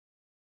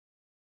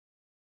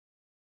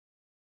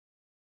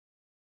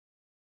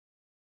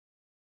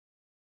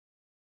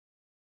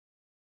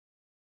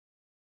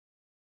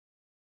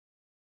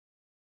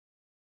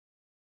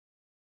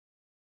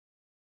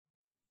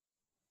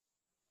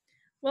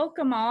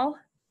Welcome all.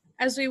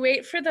 As we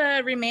wait for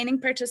the remaining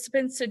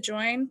participants to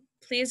join,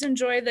 please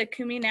enjoy the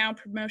Kumi Now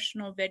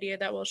promotional video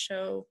that we'll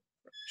show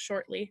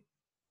shortly.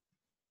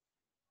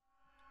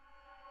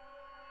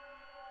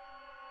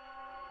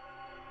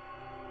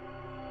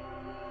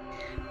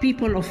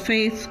 People of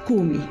faith,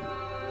 Kumi.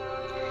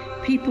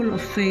 People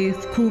of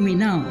faith, Kumi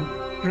now.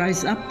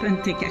 Rise up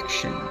and take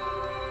action.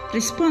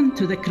 Respond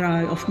to the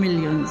cry of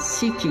millions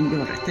seeking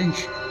your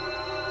attention.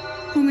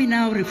 Kumi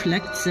now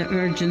reflects the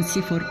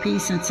urgency for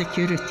peace and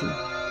security,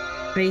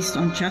 based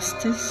on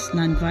justice,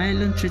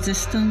 nonviolent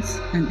resistance,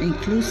 and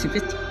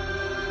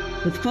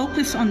inclusivity. With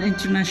focus on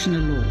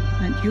international law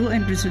and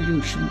UN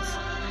resolutions,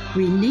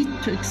 we need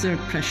to exert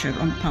pressure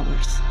on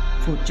powers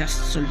for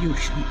just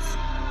solutions.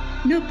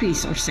 No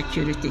peace or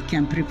security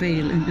can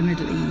prevail in the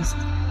Middle East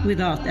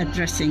without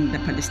addressing the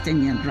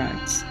Palestinian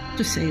rights,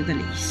 to say the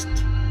least.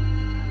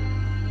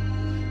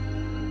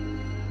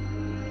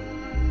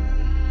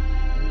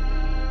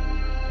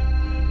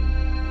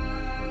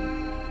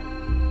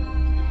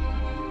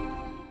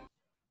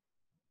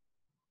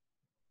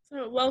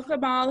 So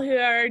welcome all who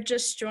are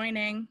just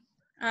joining.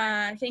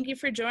 Thank you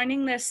for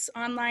joining this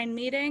online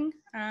meeting.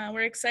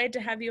 We're excited to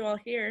have you all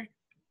here.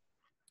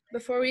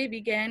 Before we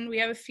begin, we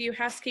have a few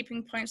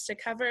housekeeping points to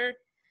cover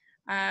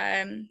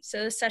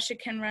so the session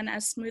can run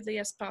as smoothly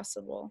as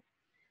possible.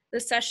 The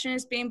session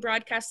is being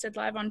broadcasted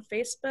live on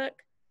Facebook,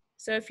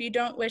 so if you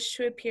don't wish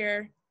to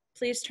appear,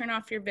 please turn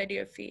off your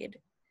video feed.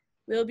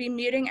 We'll be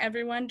muting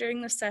everyone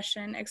during the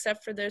session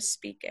except for those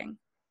speaking.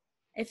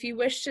 If you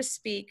wish to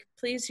speak,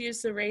 please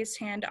use the raise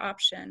hand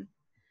option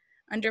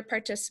under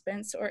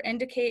participants or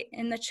indicate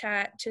in the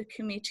chat to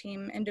Kumi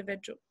team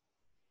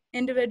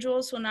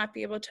individuals will not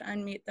be able to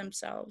unmute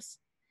themselves.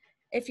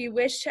 If you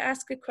wish to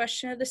ask a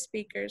question of the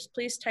speakers,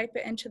 please type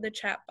it into the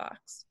chat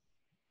box.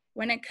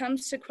 When it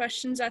comes to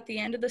questions at the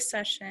end of the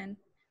session,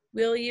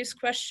 we'll use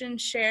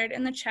questions shared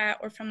in the chat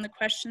or from the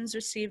questions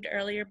received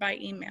earlier by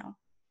email.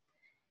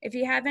 If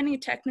you have any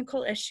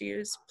technical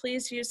issues,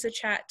 please use the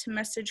chat to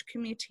message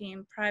Kumi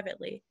team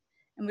privately,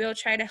 and we will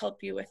try to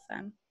help you with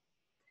them.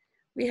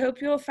 We hope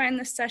you will find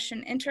this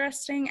session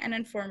interesting and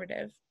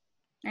informative.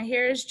 Now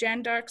here is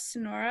Jan Dark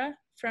Sonora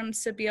from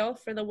Sabil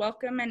for the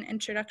welcome and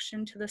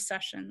introduction to the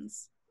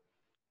sessions.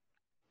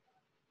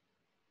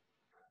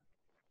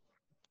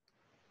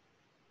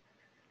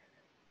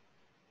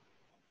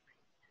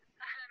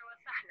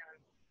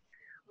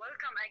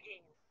 Welcome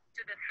again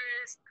to the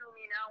first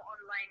Kumi Now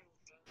online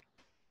meeting.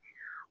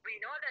 We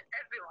know that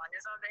everyone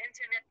is on the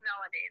internet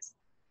nowadays,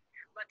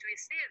 but we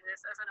see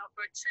this as an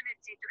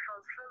opportunity to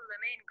fulfill the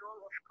main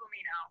goal of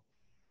Kumi Now,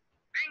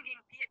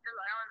 bringing people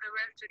around the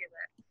world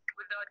together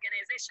with the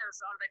organizations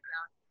on the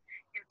ground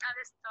in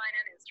Palestine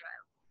and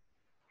Israel.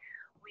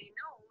 We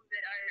know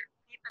there are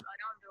people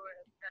around the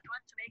world that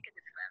want to make a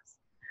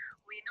difference.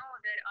 We know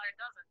there are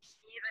dozens,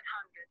 even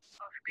hundreds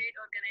of great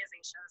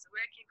organizations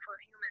working for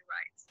human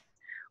rights,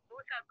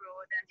 both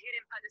abroad and here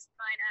in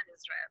Palestine and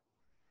Israel.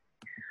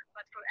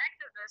 But for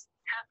activists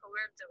half a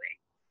world away,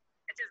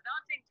 it is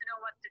daunting to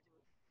know what to do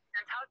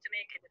and how to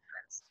make a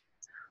difference.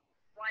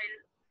 While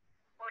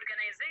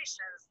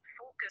organizations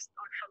focused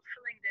on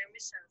fulfilling their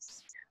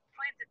missions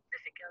find it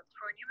difficult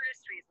for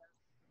numerous reasons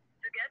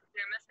to get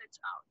their message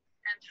out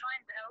and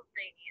find the help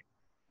they need.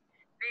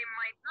 They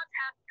might not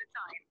have the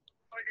time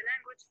or the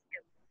language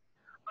skills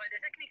or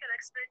the technical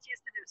expertise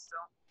to do so,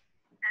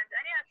 and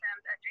any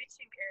attempt at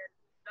reaching a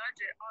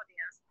larger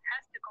audience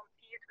has to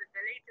compete with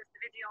the latest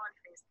video on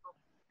Facebook,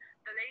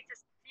 the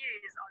latest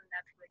series on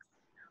Netflix,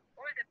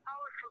 or the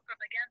powerful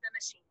propaganda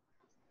machine,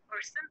 or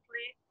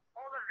simply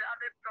all of the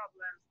other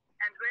problems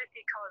and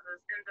worthy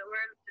causes in the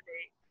world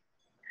today.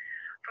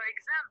 For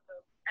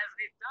example, as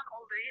we've done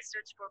all the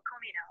research for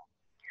Kumi Now,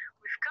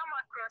 we've come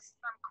across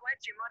some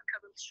quite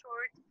remarkable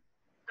short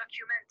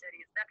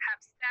documentaries that have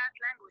sat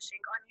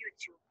languishing on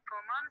YouTube for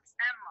months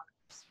and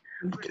months.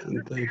 Can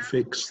they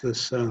fix the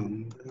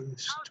sound?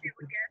 How do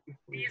we get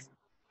these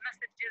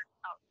messages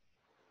out?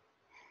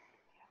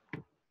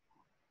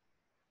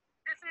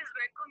 This is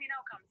where Kumi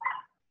Now comes in,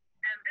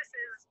 and this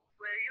is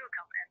where you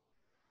come in.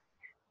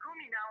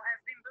 Kumi Now has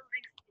been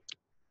building cities,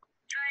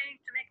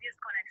 trying to make these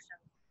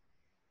connections.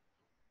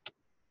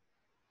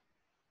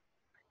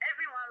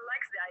 Everyone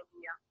likes the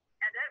idea,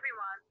 and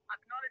everyone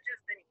acknowledges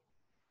the need.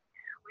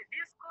 With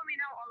these Kumi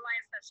Now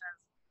online sessions,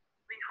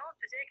 we hope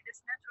to take this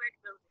network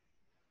building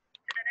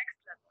to the next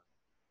level,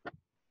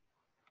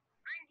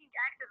 bringing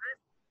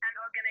activists and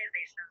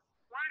organizations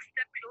one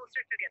step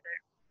closer together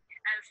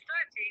and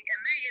starting a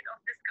myriad of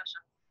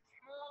discussions,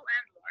 small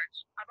and large,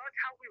 about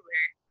how we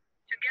work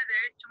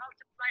together to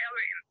multiply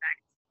our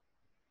impact.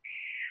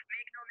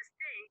 Make no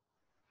mistake,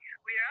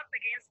 we are up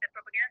against a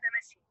propaganda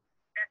machine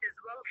that is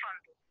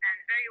well-funded and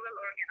very well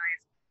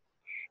organized.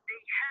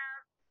 They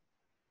have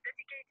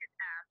dedicated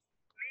apps,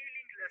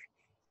 mailing lists,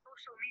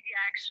 social media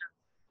actions,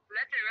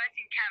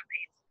 letter-writing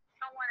campaigns,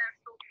 so on and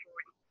so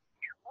forth,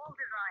 all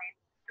designed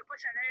to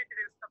push a narrative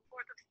in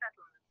support of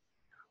settlement,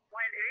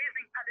 while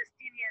erasing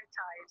Palestinian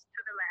ties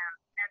to the land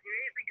and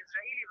erasing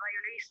Israeli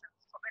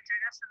violations of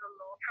international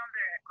law from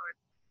the record.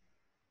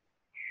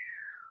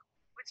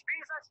 Which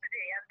brings us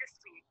today and this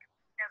week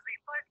as we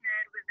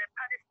partnered with the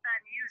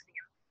Palestine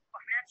Museum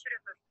of Natural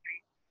History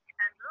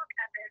and look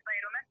at the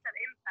environmental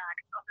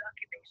impact of the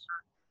occupation.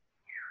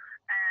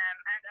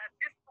 And at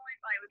this point,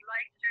 I would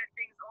like to turn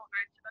things over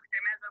to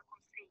Dr. Mazin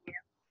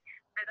Qumsiyeh,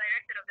 the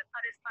director of the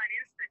Palestine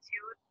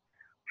Institute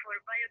for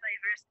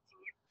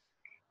Biodiversity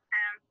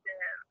and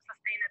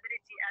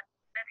Sustainability at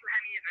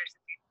Bethlehem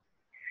University,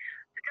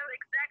 to tell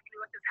exactly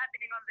what is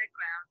happening on the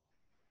ground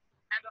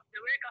and of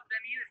the work of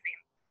the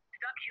museum to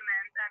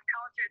document and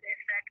counter the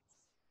effects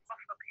of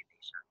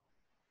occupation.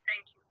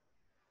 Thank you.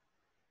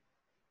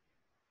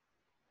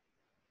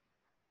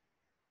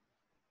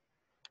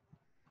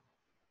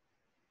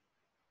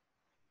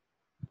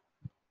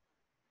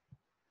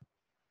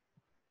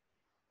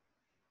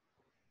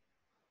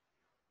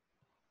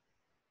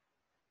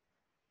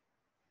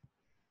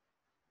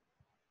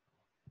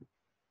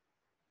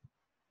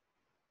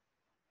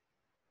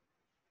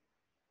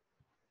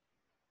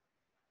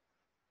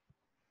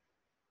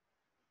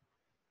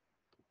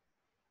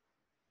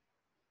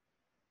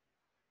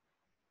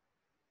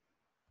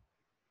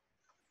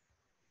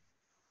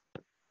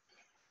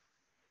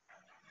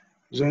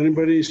 Is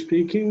anybody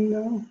speaking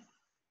now?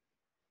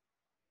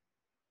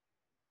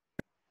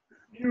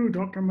 You,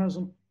 Dr.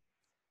 Mazin.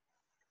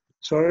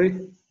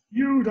 Sorry?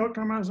 You,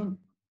 Dr. Mazin.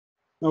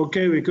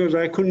 Okay, because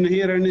I couldn't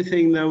hear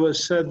anything that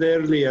was said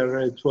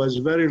earlier. It was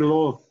very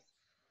low.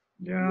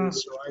 Yeah.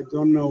 So I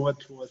don't know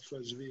what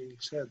was being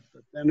said.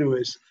 But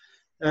anyways,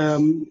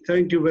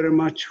 thank you very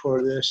much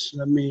for this.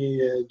 Let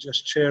me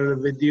just share a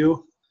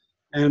video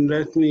and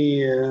let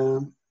me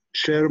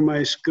share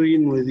my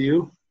screen with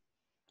you.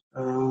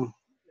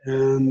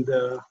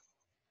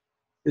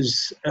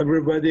 Is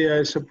everybody,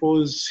 I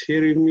suppose,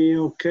 hearing me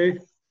okay?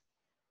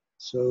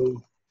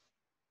 So,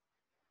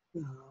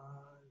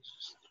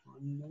 just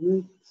 1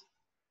 minute.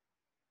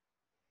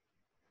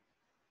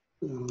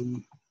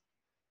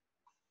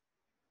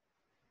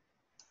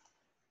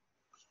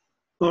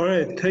 All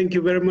right, thank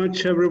you very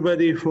much,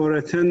 everybody, for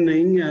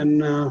attending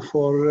and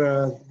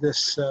for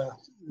this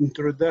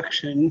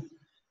introduction.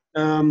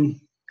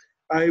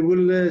 I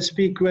will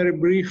speak very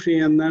briefly,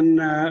 and then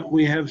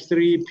we have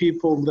 3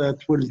 people that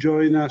will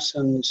join us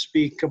and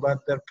speak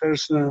about their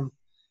personal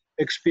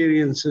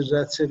experiences.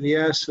 That's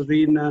Ilyas,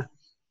 Rina,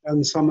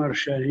 and Samar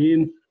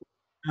Shaheen.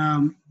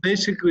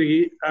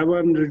 Basically, I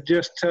want to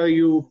just tell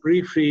you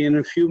briefly in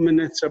a few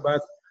minutes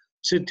about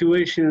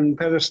situation in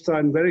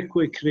Palestine very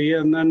quickly,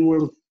 and then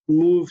we'll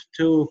move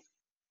to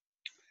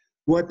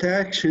what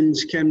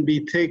actions can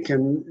be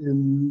taken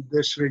in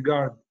this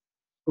regard.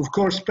 Of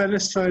course,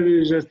 Palestine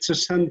is at the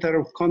center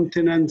of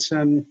continents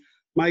and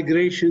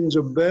migrations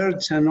of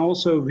birds and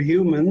also of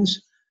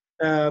humans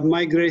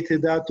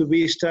migrated out of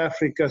East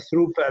Africa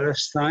through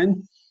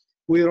Palestine.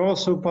 We are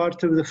also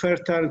part of the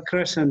Fertile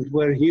Crescent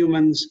where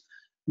humans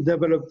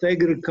developed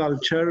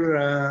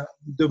agriculture,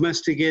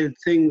 domesticated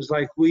things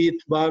like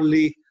wheat,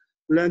 barley,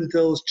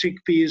 lentils,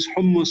 chickpeas,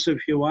 hummus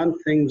if you want,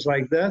 things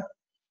like that.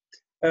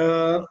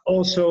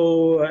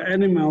 Also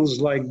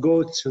animals like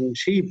goats and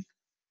sheep.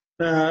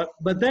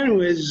 But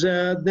anyways,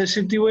 the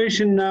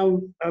situation now,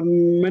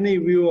 many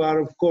of you are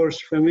of course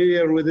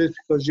familiar with it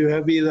because you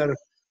have either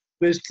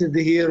visited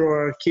here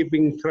or are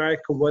keeping track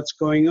of what's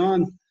going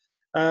on.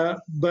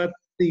 But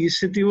the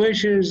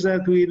situation is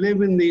that we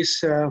live in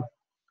these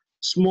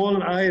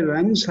small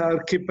islands,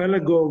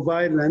 archipelago of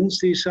islands.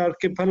 These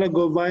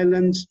archipelago of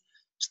islands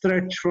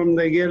stretch from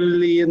the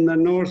Galilee in the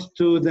north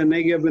to the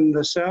Negev in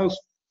the south,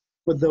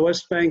 with the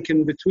West Bank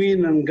in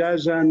between and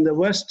Gaza in the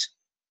west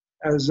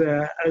as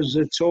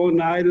its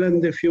own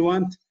island, if you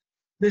want.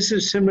 This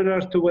is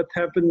similar to what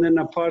happened in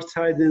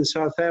apartheid in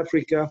South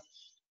Africa,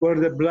 where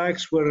the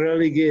blacks were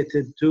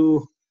relegated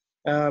to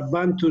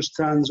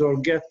Bantustans or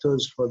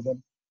ghettos for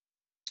them.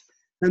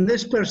 And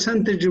this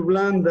percentage of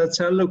land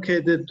that's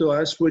allocated to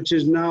us, which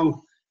is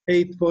now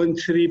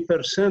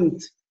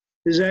 8.3%,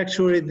 is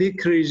actually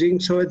decreasing,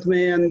 so it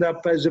may end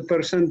up as a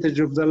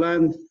percentage of the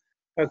land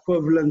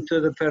equivalent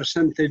to the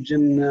percentage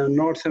in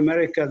North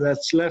America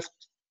that's left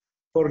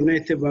for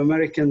Native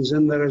Americans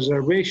in the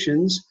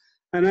reservations.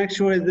 And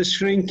actually the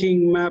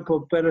shrinking map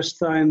of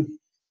Palestine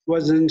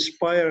was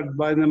inspired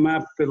by the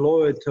map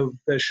below it of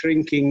the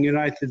shrinking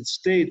United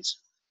States.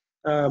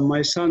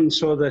 My son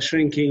saw the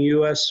shrinking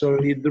US,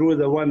 so he drew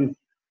the one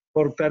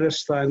for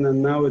Palestine,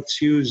 and now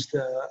it's used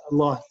a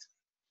lot.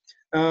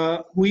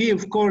 We,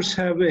 of course,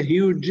 have a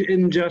huge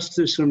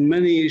injustice on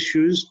many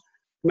issues,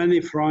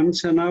 many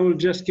fronts, and I will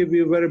just give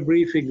you very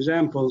brief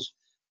examples,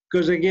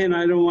 because again,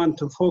 I don't want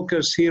to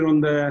focus here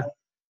on the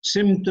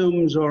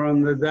symptoms or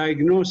on the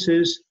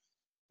diagnosis.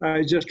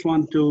 I just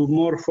want to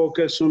more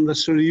focus on the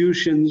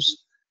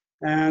solutions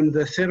and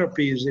the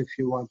therapies, if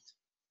you want.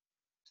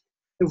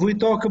 If we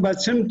talk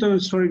about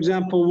symptoms, for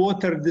example,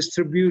 water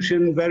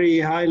distribution, very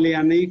highly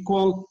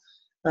unequal.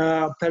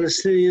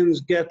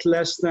 Palestinians get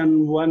less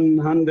than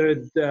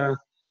 100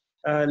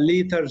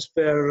 liters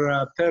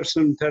per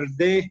person per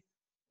day,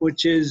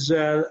 which is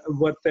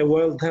what the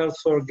World Health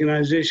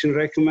Organization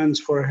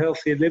recommends for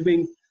healthy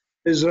living.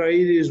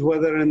 Israelis,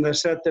 whether in the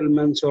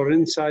settlements or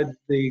inside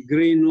the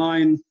Green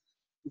Line,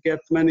 get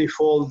many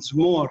folds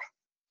more.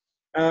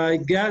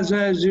 Gaza,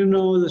 as you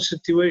know, the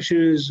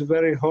situation is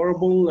very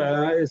horrible.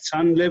 It's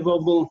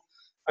unlivable,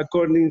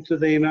 according to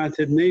the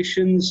United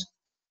Nations.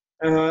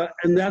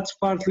 And that's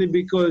partly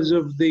because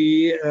of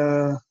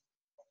the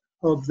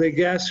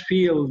gas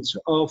fields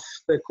off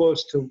the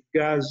coast of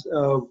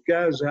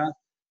Gaza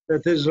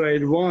that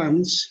Israel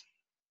wants.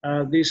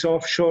 These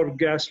offshore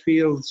gas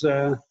fields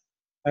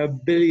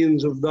have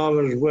billions of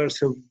dollars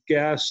worth of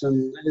gas,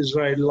 and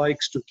Israel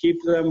likes to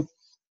keep them.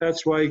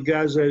 That's why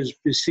Gaza is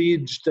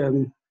besieged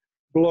and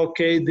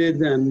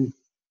blockaded,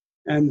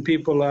 and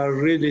people are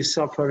really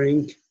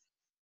suffering.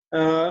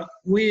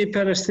 We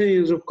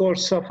Palestinians, of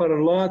course, suffer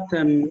a lot,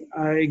 and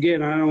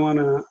again, I don't want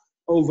to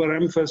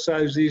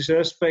overemphasize these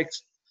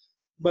aspects,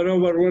 but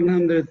over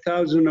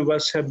 100,000 of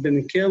us have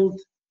been killed,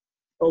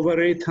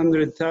 over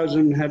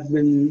 800,000 have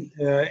been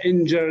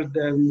injured,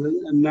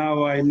 and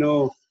now I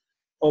know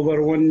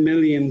over 1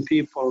 million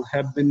people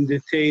have been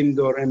detained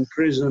or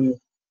imprisoned,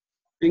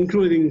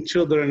 including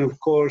children, of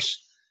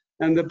course,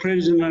 and the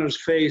prisoners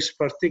face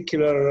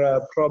particular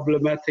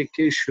problematic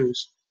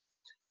issues.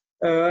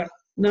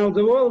 Now,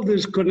 the world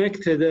is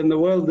connected, and the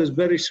world is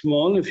very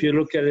small. If you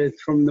look at it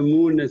from the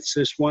moon, it's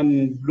this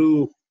one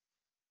blue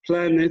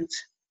planet,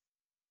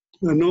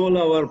 and all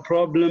our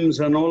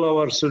problems and all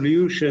our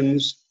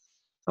solutions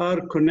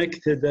are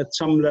connected at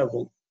some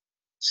level.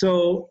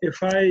 So if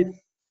I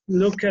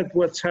look at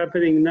what's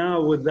happening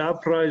now with the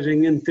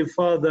uprising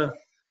intifada,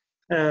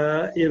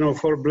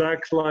 for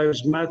Black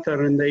Lives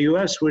Matter in the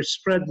US, which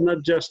spread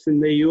not just in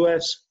the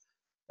US,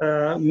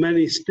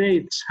 many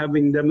states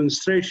having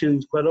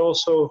demonstrations, but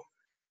also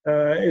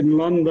in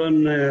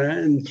London,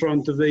 in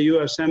front of the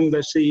US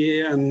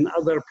Embassy and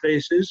other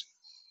places.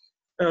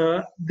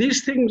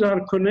 These things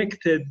are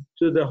connected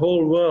to the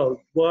whole world.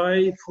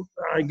 Why?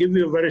 I give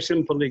you a very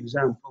simple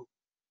example.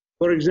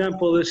 For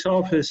example, this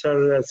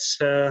officer that's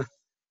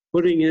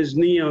putting his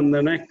knee on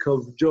the neck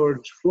of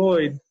George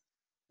Floyd,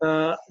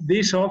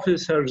 these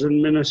officers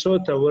in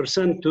Minnesota were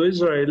sent to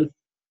Israel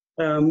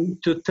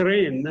to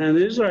train, and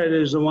Israel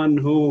is the one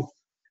who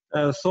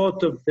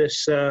thought of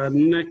this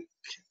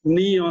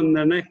knee on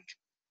the neck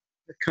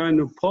kind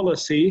of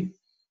policy,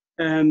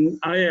 and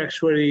I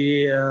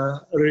actually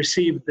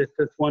received it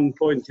at one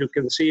point. You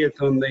can see it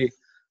on the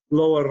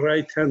lower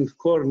right-hand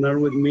corner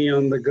with me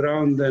on the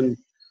ground and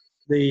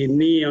the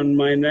knee on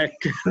my neck.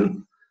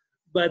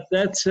 But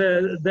that's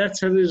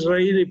an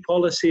Israeli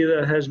policy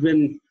that has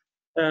been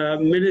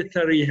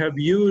military have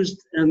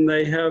used, and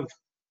they have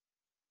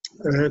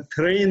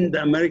trained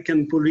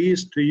American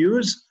police to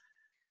use.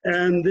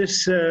 And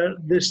this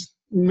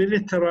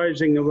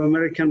militarizing of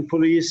American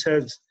police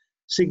has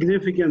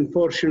significant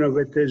portion of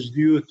it is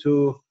due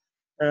to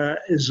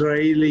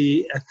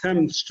Israeli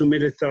attempts to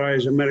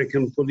militarize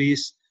American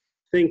police,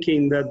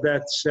 thinking that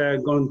that's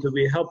going to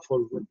be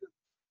helpful with them.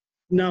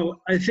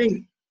 Now, I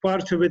think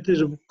part of it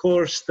is, of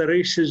course, the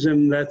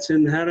racism that's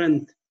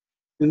inherent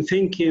in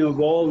thinking of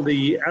all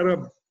the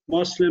Arab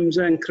Muslims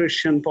and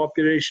Christian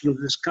population of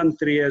this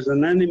country as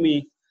an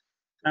enemy.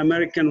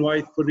 American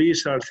white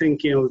police are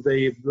thinking of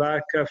the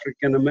Black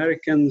African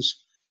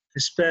Americans,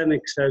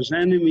 Hispanics as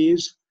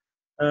enemies.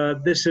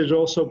 This is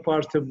also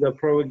part of the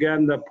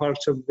propaganda,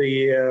 parts of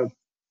the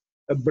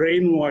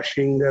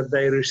brainwashing that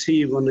they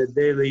receive on a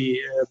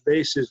daily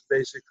basis,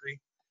 basically.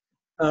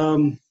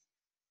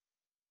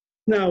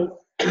 Now,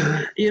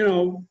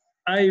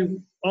 I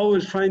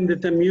always find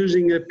it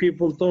amusing that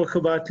people talk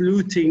about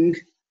looting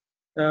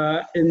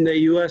in the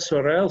US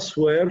or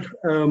elsewhere.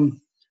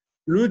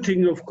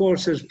 Looting, of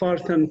course, is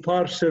part and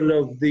parcel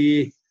of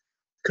the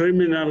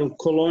criminal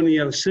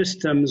colonial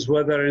systems,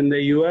 whether in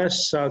the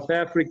US, South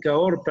Africa,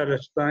 or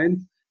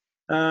Palestine.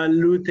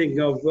 Looting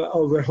of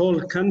a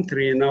whole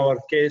country, in our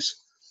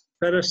case.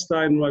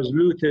 Palestine was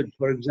looted,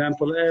 for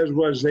example, as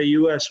was the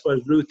US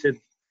was looted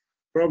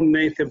from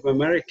Native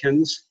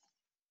Americans.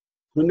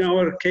 In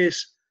our case,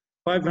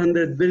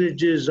 500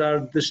 villages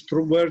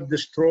were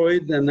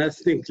destroyed and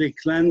ethnically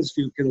cleansed.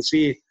 You can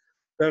see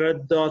the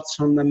red dots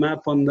on the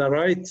map on the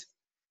right.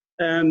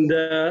 And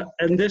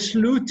this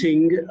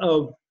looting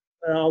of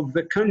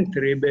the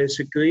country,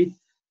 basically,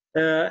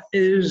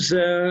 is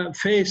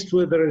faced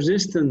with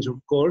resistance, of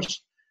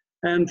course.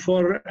 And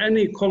for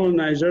any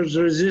colonizers,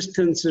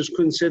 resistance is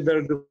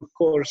considered, of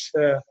course,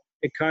 a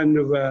kind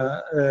of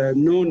a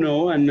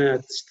no-no, and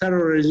it's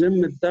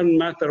terrorism. It doesn't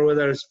matter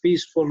whether it's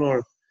peaceful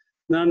or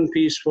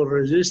non-peaceful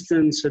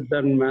resistance, it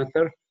doesn't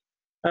matter.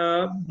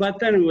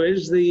 But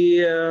anyways,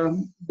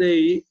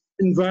 the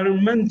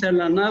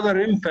environmental and other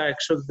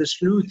impacts of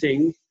this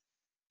looting,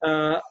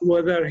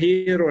 whether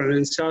here or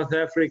in South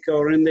Africa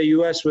or in the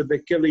US with the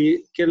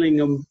killing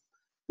of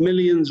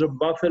millions of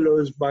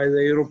buffaloes by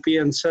the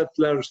European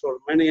settlers or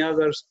many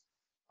others,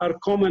 are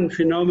common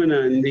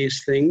phenomena in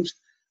these things.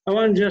 I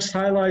want to just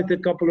highlight a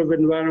couple of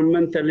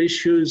environmental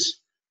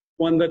issues.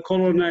 When the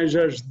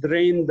colonizers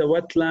drained the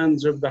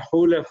wetlands of the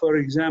Hula, for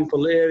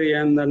example, area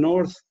in the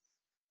north,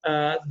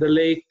 the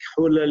lake,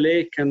 Hula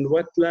Lake and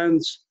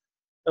wetlands,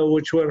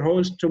 which were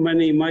host to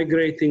many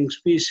migrating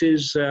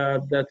species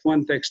that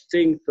went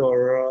extinct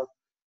or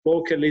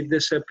locally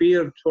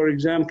disappeared. For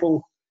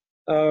example,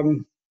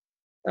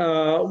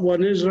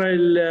 when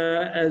Israel,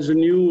 as a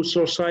new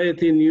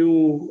society,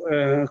 new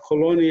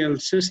colonial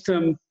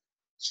system,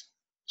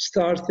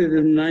 started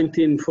in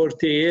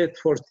 1948,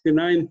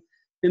 49,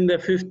 in the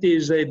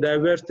 50s, they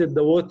diverted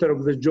the water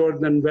of the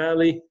Jordan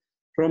Valley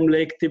from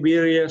Lake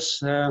Tiberias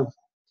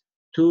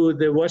to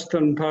the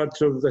western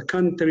parts of the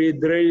country,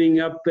 draining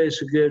up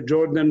basically the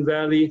Jordan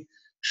Valley,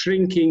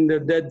 shrinking the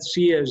Dead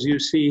Sea, as you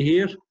see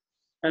here.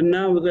 And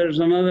now there's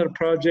another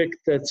project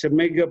that's a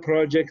mega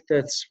project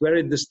that's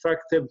very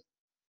destructive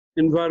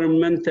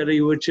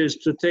environmentally, which is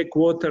to take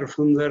water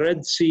from the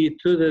Red Sea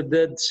to the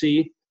Dead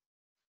Sea.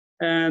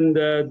 And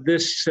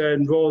this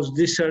involves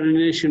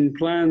desalination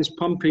plants,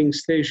 pumping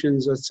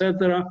stations,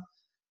 etc.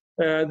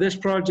 This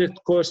project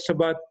costs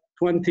about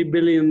 $20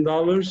 billion.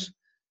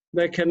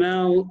 The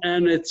canal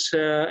and its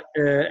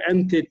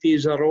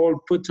entities are all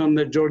put on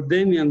the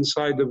Jordanian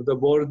side of the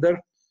border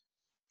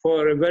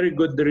for a very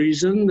good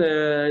reason.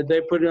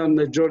 They put it on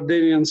the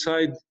Jordanian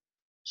side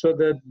so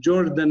that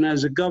Jordan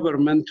as a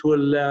government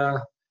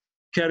will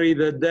carry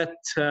the debt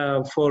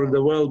for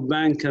the World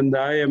Bank and the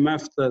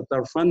IMF that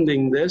are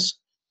funding this.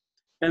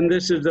 And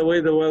this is the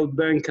way the World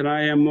Bank and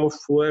IMF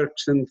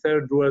works in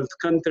third world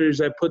countries.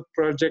 They put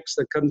projects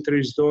the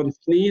countries don't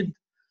need,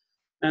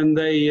 and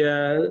they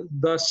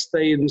thus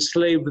they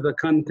enslave the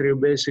country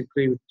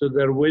basically to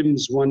their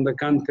whims when the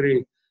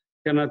country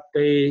cannot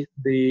pay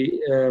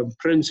the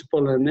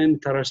principal and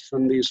interest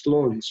on these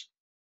loans.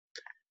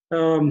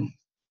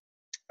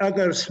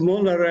 Other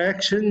smaller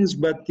actions,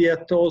 but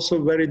yet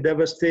also very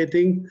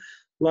devastating,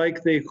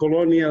 like the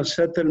colonial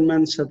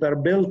settlements that are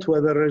built,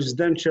 whether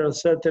residential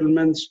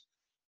settlements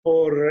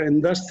or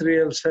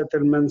industrial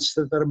settlements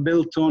that are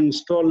built on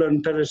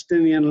stolen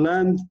Palestinian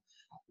land,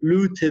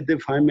 looted,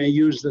 if I may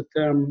use the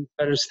term,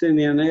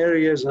 Palestinian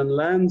areas and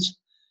lands.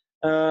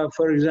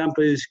 For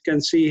example, as you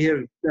can see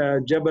here,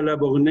 Jabal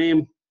Abu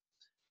Ghnaim,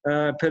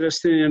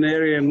 Palestinian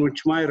area in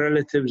which my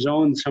relatives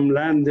own some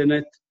land in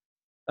it,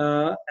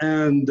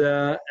 and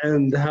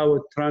how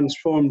it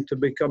transformed to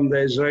become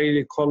the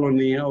Israeli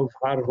colony of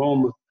Har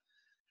Homa.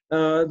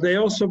 They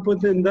also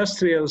put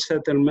industrial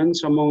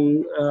settlements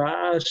among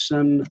us,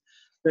 and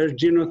there's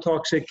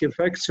genotoxic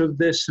effects of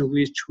this,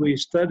 which we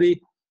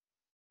study.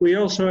 We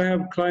also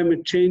have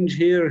climate change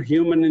here,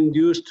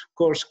 human-induced, of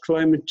course,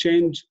 climate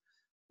change,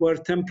 where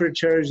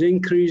temperature is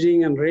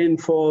increasing and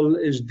rainfall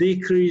is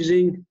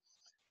decreasing.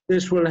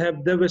 This will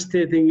have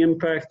devastating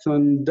impact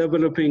on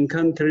developing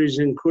countries,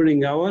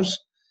 including ours.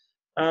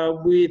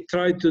 We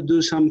try to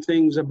do some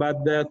things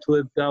about that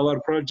with our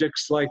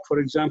projects, like, for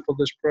example,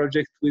 this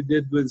project we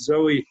did with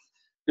Zoe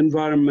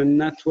Environment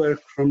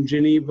Network from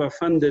Geneva,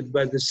 funded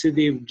by the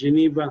city of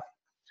Geneva,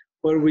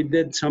 where we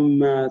did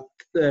some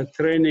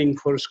training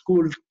for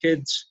school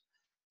kids.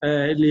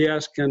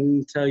 Elias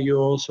can tell you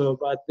also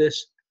about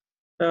this.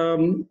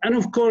 And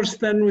of course,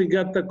 then we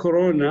got the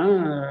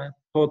corona,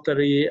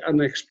 totally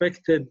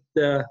unexpected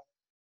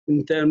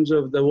in terms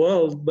of the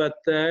world, but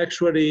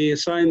actually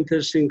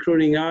scientists,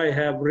 including I,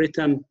 have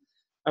written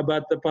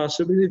about the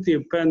possibility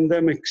of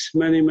pandemics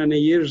many, many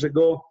years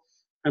ago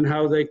and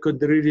how they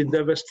could really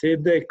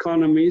devastate the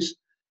economies.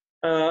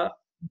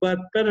 But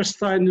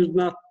Palestine is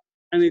not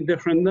any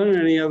different than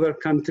any other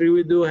country.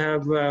 We do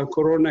have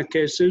corona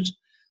cases.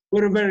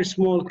 We're a very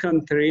small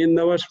country. In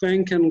the West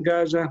Bank and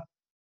Gaza,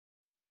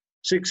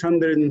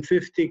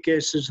 650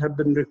 cases have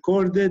been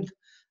recorded,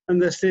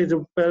 and the state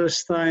of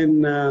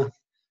Palestine,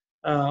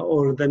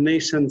 or the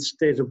nascent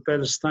state of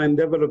Palestine,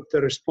 developed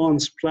a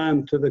response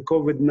plan to the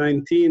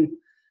COVID-19,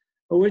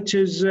 which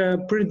is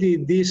pretty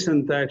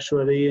decent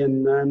actually,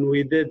 and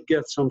we did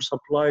get some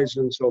supplies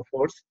and so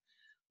forth.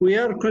 We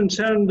are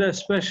concerned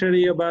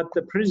especially about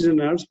the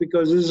prisoners,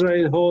 because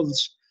Israel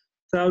holds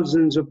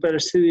thousands of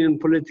Palestinian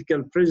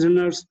political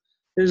prisoners.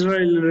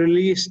 Israel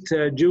released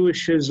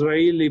Jewish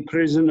Israeli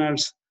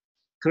prisoners,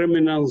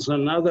 criminals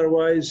and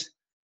otherwise,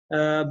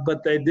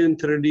 but they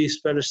didn't release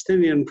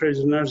Palestinian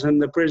prisoners,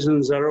 and the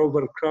prisons are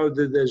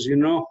overcrowded, as you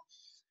know,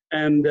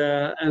 and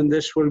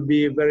this will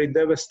be very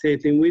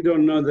devastating. We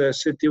don't know the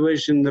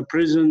situation in the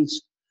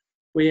prisons.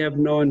 We have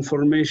no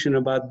information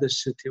about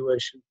this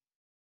situation.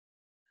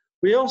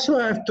 We also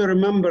have to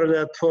remember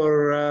that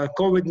for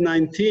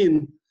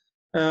COVID-19,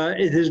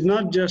 it is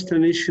not just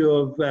an issue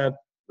of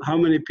how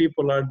many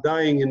people are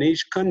dying in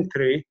each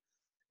country.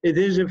 It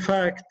is a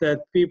fact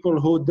that people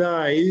who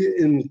die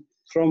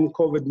from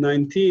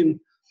COVID-19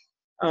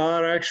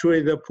 are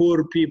actually the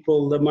poor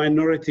people, the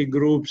minority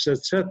groups,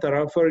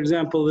 etc. For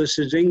example, this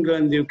is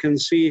England. You can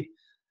see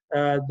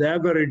the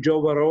average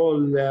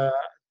overall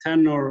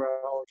 10 or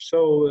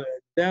so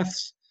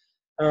deaths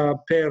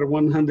per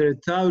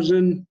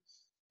 100,000,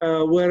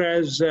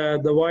 whereas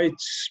the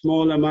whites,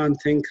 small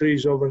amount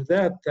increase over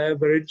that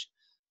average.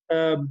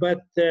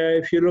 But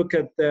if you look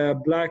at the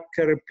Black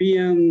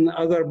Caribbean,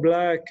 other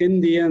Black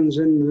Indians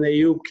in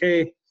the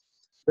UK,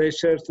 they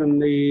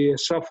certainly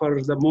suffer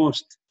the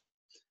most.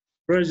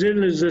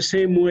 Brazil is the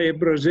same way.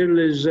 Brazil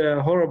is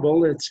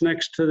horrible. It's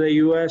next to the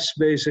US,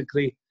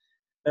 basically.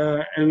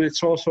 And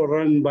it's also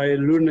run by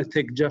a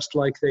lunatic, just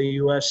like the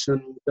US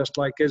and just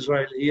like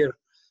Israel here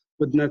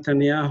with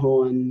Netanyahu.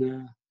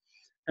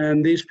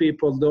 And these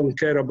people don't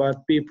care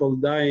about people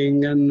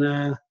dying. And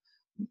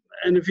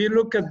if you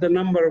look at the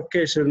number of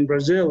cases in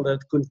Brazil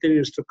that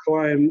continues to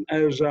climb,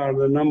 as are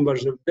the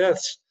numbers of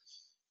deaths,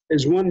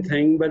 is one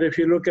thing. But if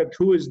you look at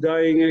who is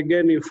dying,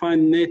 again, you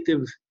find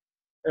native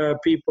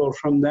people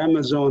from the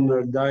Amazon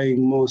are dying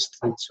most,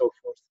 and so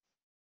forth.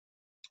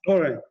 All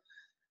right.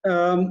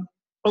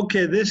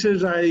 Okay, this is,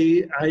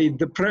 I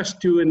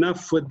depressed you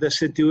enough with the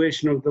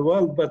situation of the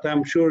world, but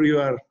I'm sure you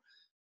are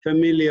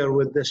familiar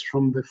with this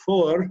from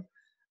before.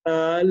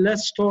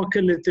 Let's talk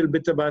a little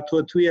bit about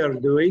what we are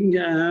doing.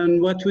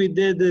 And what we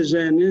did is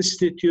an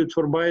Institute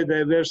for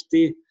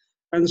Biodiversity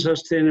and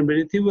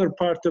Sustainability. We're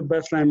part of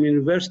Bethlehem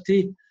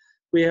University.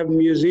 We have a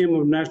Museum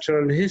of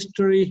Natural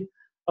History.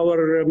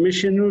 Our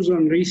mission is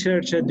on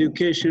research,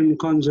 education,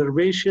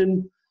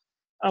 conservation.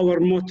 Our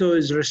motto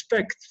is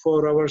respect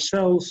for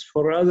ourselves,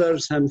 for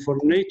others, and for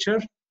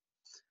nature.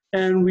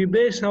 And we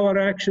base our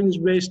actions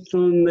based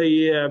on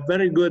the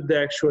very good,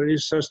 actually,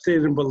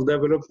 Sustainable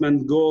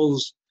Development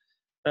Goals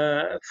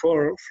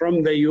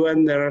from the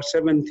UN. There are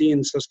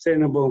 17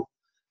 Sustainable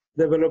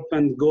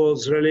Development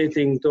Goals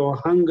relating to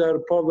hunger,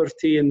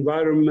 poverty,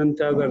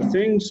 environment, other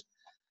things.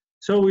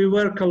 So we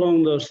work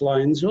along those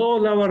lines.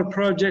 All our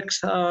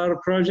projects are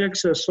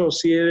projects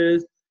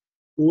associated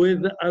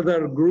with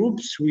other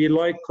groups. We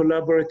like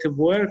collaborative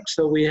work,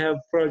 so we have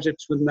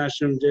projects with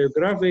National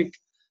Geographic,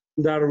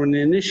 Darwin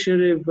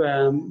Initiative,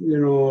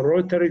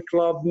 Rotary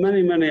Club,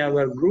 many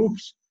other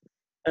groups.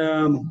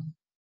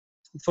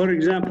 For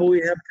example,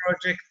 we have a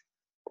project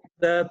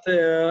that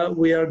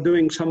we are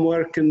doing some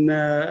work in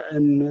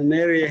an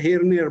area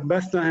here near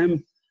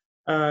Bethlehem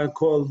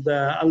called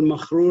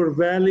Al-Makhrur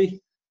Valley.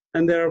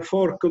 And there are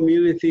 4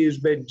 communities,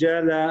 Beit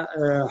Jala,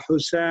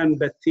 Hussan,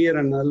 Batir,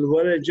 and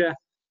Al-Walaja,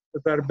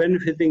 that are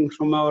benefiting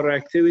from our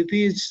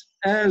activities,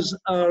 as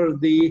are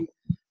the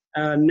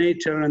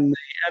nature and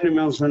the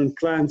animals and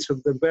plants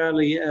of the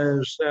valley,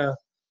 as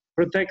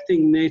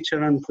protecting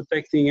nature and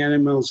protecting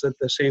animals at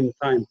the same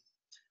time.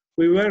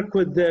 We work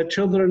with the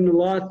children a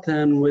lot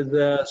and with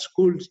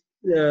school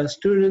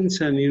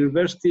students and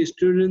university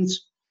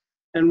students,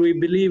 and we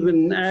believe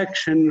in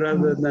action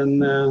rather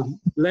than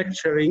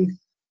lecturing.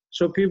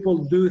 So people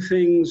do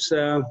things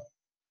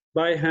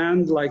by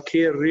hand, like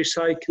here,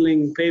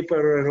 recycling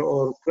paper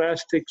or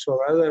plastics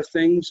or other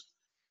things.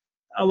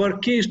 Our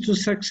keys to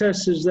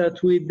success is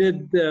that we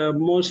did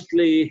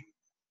mostly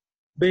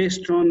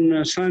based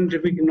on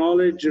scientific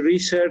knowledge,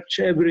 research,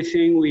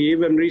 everything. We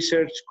even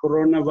researched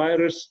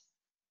coronavirus.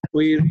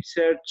 We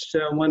researched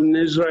when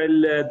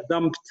Israel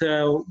dumped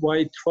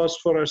white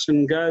phosphorus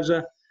in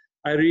Gaza.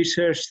 I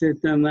researched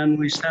it, and then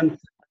we sent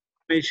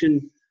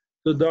information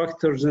to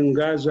doctors in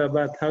Gaza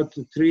about how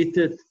to treat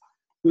it.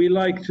 We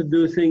like to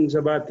do things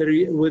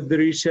with the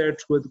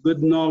research, with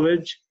good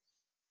knowledge.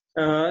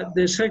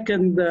 The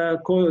second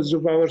cause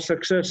of our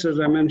success, as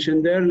I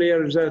mentioned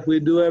earlier, is that we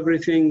do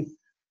everything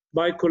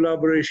by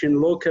collaboration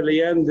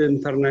locally and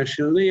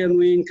internationally, and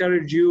we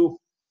encourage you,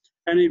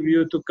 any of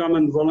you, to come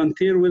and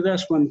volunteer with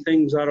us. When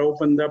things are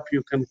opened up,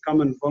 you can come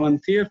and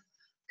volunteer,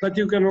 but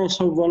you can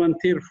also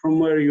volunteer from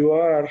where you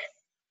are.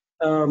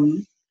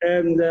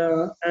 And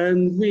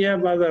we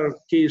have other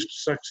keys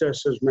to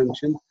success, as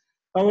mentioned.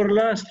 Our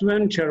last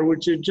venture,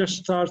 which is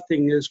just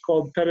starting, is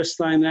called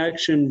Palestine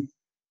Action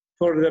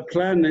for the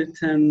Planet,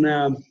 and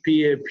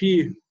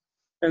PAP.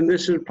 And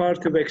this is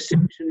part of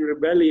Extinction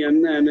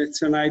Rebellion, and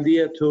it's an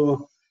idea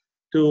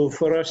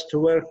for us to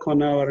work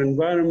on our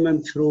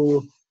environment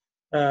through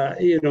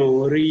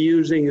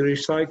reusing,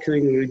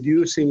 recycling,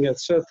 reducing,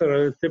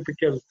 etc.,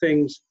 typical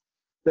things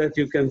that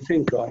you can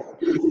think of.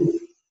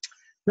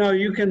 Now,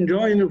 you can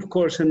join, of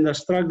course, in the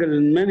struggle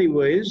in many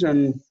ways,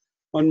 and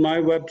on my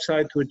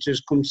website, which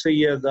is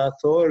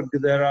qumsiyeh.org,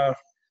 there are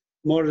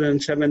more than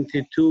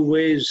 72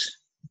 ways.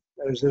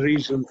 There's a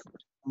reason for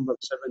number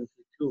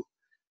 72.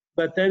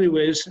 But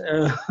anyways,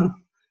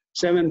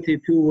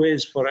 72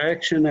 ways for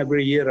action.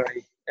 Every year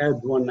I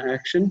add one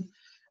action.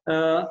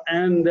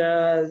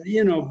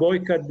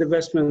 Boycott,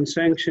 divestment,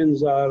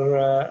 sanctions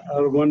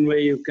are one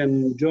way you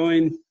can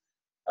join.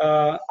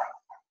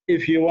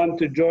 If you want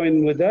to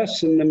join with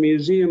us in the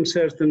museum,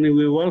 certainly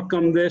we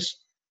welcome this.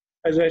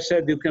 As I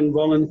said, you can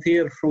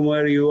volunteer from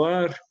where you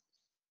are.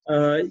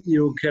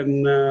 You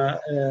can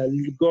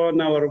go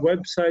on our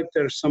website.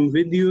 There's some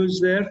videos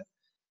there.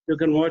 You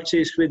can watch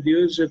these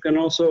videos. You can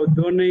also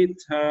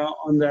donate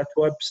on that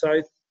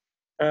website.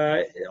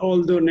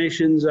 All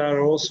donations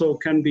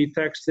can be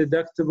tax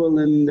deductible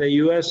in the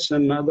US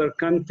and other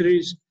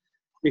countries,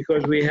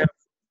 because we have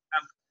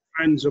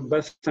friends of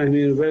Bethlehem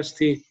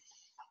University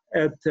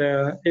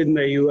in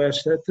the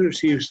US that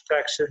receives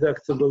tax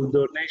deductible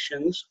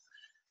donations.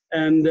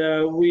 And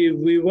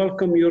we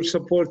welcome your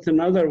support in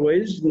other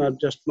ways, not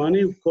just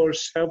money, of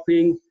course,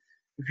 helping.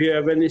 If you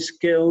have any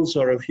skills,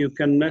 or if you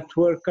can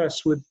network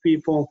us with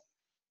people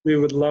we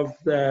would love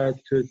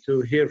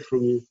to hear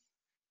from you.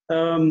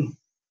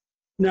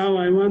 Now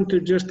I want to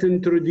just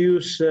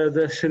introduce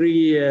the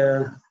three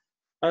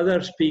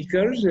other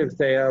speakers, if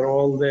they are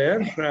all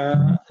there,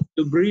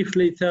 to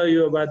briefly tell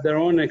you about their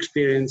own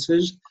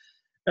experiences.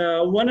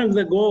 One of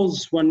the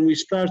goals when we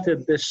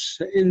started this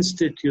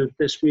institute,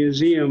 this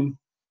museum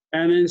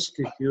and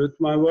institute,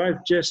 my wife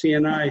Jessie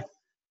and I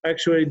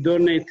actually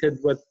donated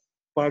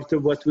part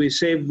of what we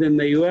saved in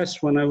the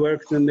US when I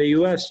worked in the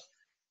US.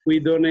 We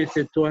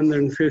donated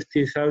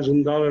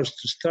 $250,000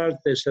 to start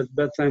this at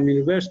Bethlehem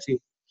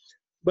University.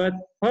 But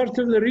part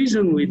of the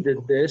reason we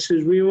did this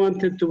is we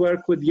wanted to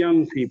work with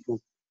young people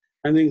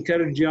and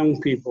encourage young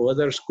people,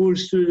 whether school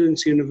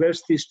students,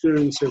 university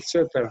students,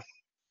 etc.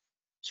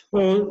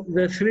 So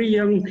the three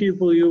young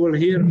people you will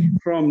hear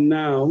from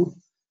now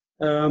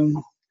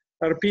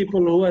are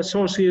people who are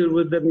associated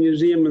with the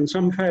museum in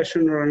some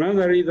fashion or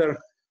another. Either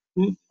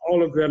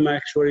all of them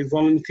actually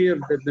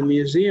volunteered at the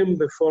museum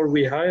before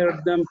we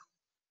hired them.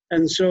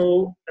 And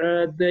so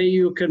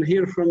you can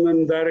hear from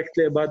them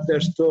directly about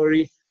their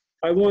story.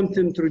 I won't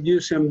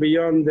introduce them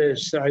beyond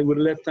this. I will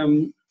let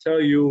them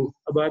tell you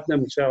about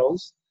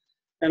themselves.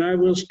 And I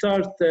will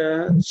start,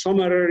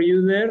 Samar, are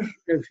you there?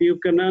 If you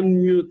can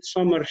unmute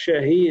Samar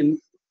Shaheen,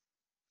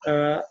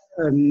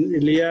 and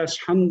Ilyas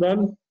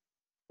Handal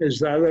is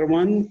the other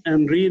one,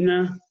 and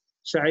Rina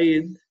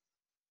Saeed.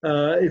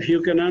 If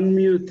you can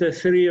unmute the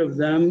three of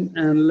them,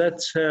 and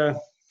let's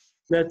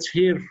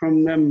hear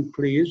from them,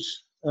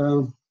 please.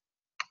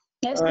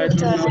 Yes,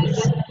 Doctor, I'm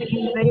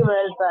speaking very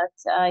well,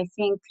 but I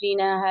think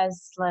Rina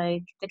has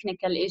like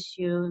technical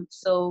issue,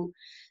 so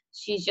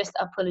she just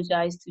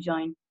apologized to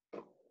join.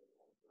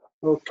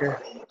 Okay.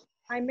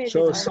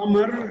 So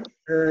Samar,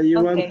 you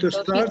want to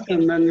start,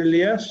 and then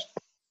Ilyas?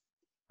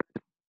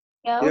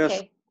 Yeah, Yes.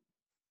 okay.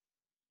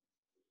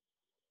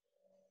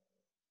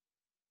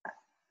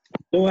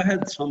 Go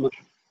ahead, Samar.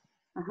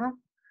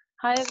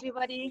 Hi,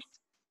 everybody.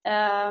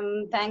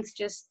 Thanks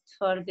just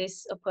for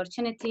this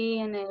opportunity,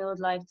 and I would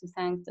like to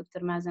thank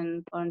Dr.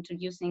 Mazin for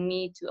introducing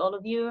me to all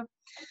of you.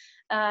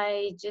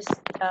 My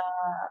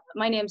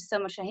name is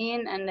Samar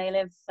Shaheen, and I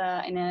live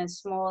in a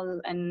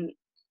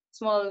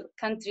small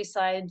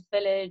countryside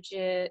village.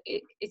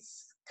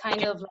 It's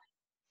kind of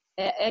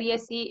like Area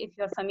C, if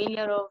you're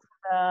familiar of.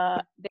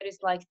 There is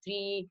like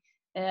three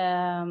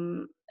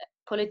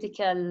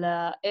political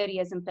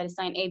areas in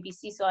Palestine,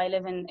 ABC. So I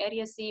live in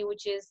Area C,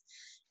 which is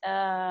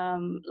I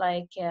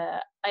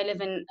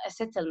live in a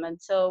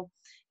settlement. So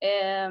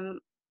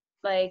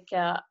I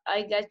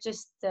got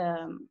just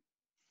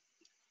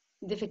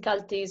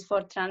difficulties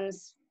for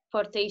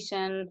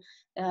transportation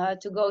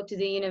to go to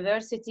the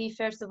university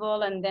first of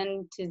all, and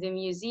then to the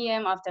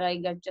museum after I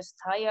got just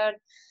hired.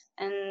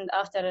 And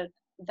after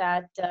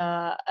that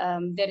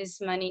there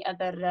is many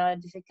other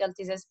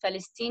difficulties as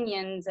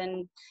Palestinians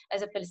and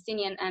as a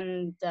Palestinian,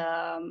 and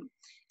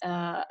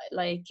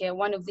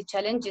one of the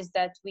challenges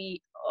that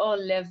we all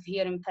live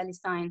here in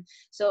Palestine.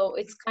 So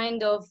it's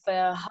kind of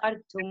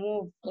hard to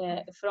move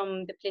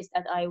from the place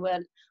that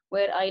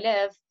where I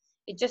live.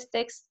 It just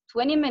takes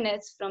 20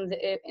 minutes from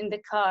in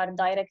the car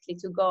directly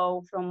to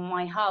go from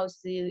my house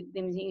to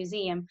the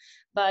museum,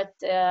 but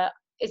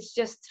it's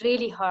just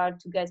really hard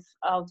to get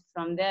out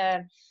from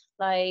there.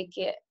 Like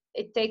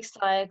it takes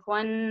like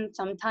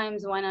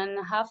sometimes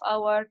 1.5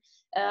 hours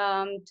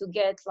to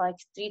get like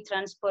 3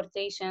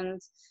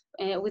 transportations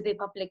with the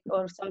public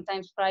or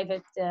sometimes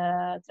private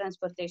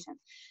transportation.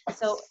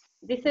 So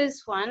this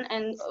is one.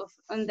 And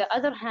on the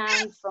other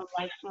hand, from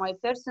like my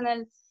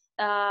personal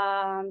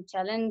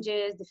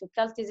challenges,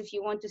 difficulties, if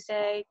you want to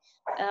say,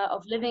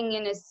 of living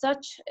in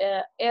such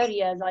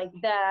area like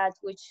that,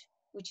 which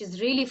is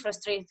really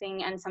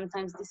frustrating and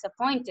sometimes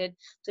disappointed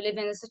to live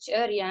in such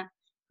area.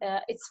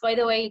 It's, by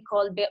the way,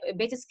 called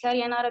Beit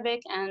Iskari in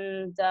Arabic,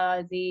 and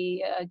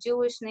the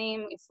Jewish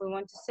name, if we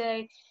want to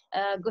say,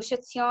 Gush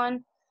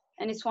Etzion,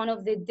 and it's one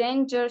of the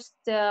dangerous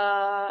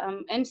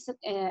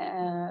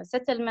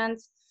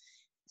settlements.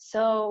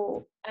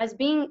 So as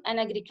being an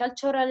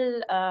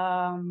agricultural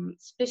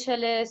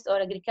specialist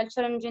or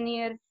agricultural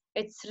engineer,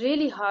 it's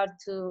really hard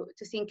to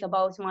think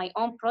about my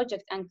own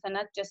project and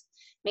cannot just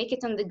make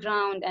it on the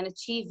ground and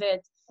achieve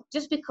it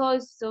just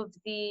because of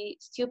the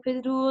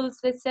stupid rules,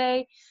 let's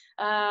say,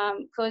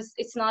 because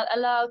it's not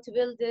allowed to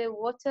build the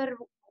water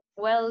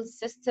well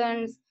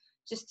cisterns,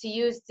 just to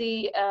use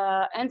the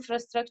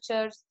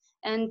infrastructures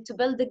and to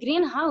build the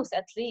greenhouse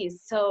at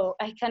least. So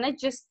I cannot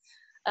just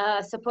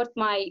support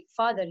my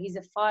father. He's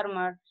a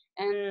farmer,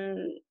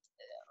 and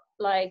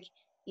like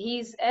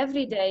he's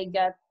every day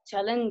got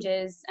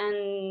challenges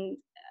and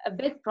a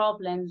bit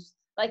problems.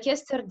 Like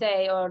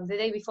yesterday or the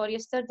day before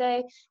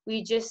yesterday,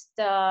 we just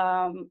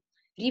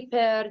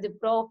repaired the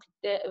broke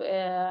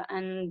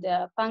and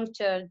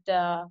punctured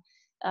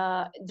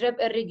drip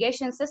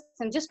irrigation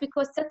system just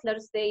because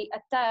settlers, they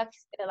attack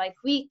like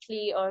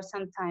weekly or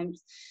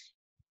sometimes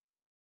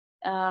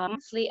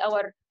monthly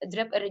our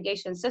drip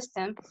irrigation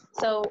system.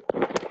 So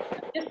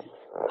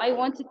I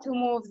wanted to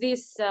move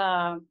this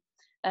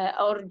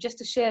or just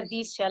to share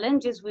these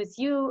challenges with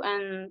you,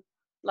 and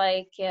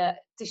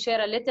to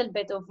share a little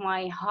bit of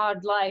my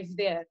hard life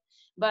there.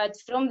 But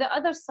from the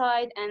other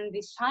side and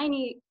the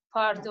shiny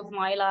part of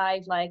my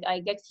life, like I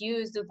get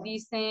used to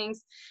these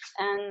things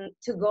and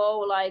to go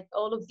like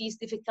all of these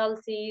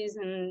difficulties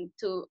and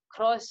to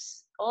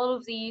cross all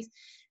of these.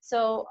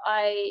 So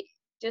I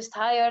just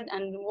hired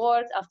and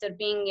worked after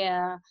being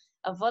a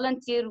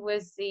volunteer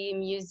with the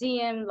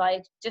museum,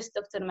 like just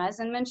Dr.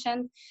 Mazin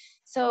mentioned.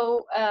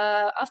 So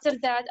after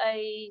that,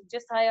 I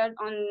just hired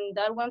on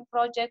Darwin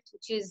project,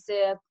 which is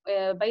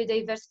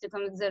biodiversity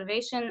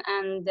conservation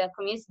and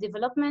community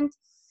development.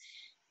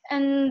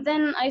 And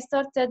then I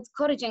started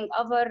encouraging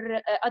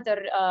other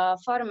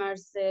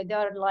farmers. There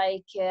are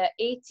like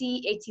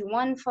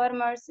 81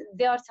 farmers.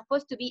 They are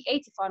supposed to be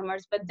 80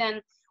 farmers, but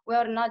then we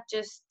are not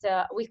just,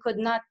 we could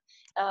not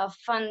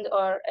fund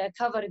or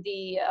cover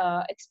the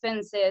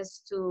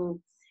expenses to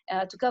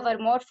cover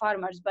more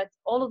farmers, but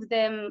all of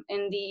them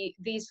in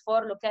these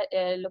four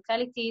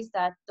localities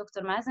that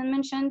Dr. Mazin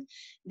mentioned,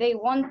 they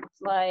want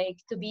like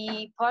to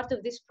be part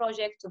of this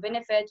project to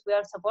benefit. We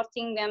are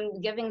supporting them,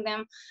 giving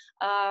them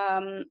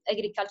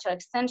agricultural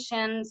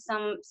extension,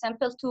 some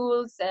sample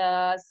tools,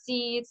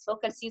 seeds,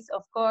 local seeds,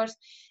 of course,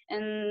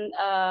 and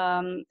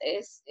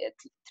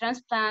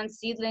transplants,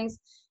 seedlings,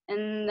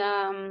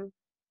 and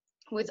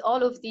with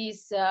all of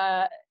these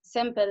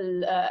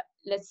simple,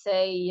 let's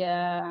say,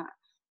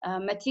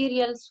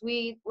 materials,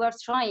 we were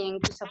trying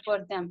to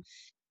support them.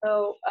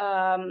 So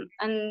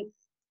and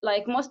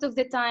like most of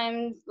the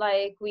time,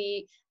 like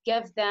we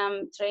give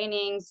them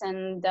trainings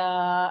and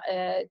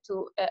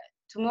to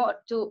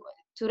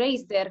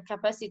raise their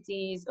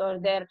capacities, or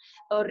they're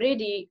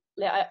already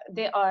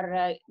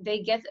they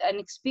get an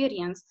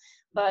experience,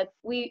 but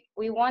we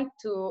want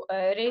to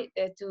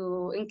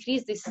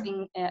increase this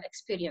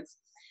experience.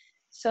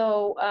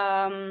 So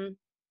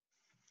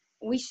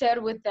we share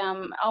with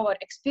them our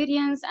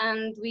experience,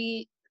 and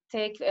we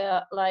take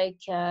their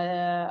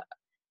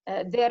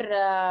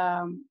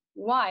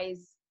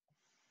wise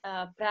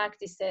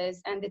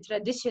practices and the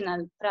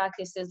traditional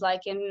practices.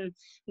 Like in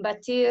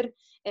Batir,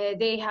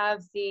 they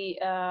have the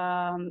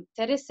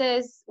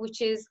terraces, which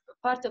is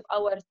part of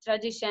our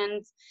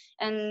traditions,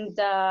 and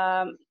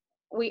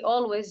we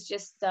always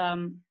just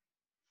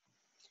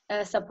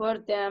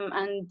support them.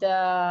 And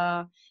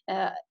there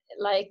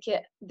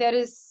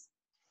is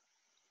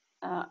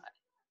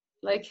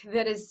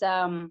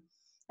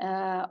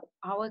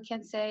how I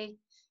can say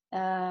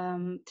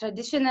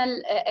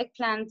traditional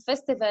eggplant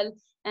festival,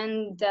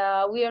 and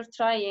we are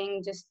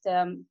trying just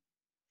to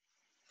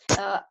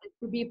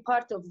be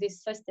part of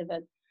this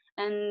festival.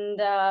 And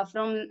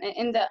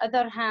in the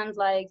other hand,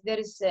 like there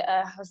is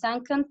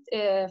Hosankant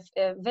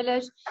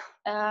village.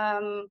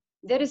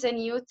 There is a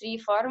new tree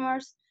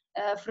farmers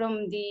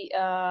from their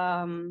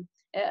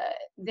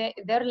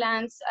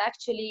lands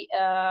actually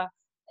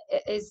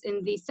is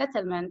in the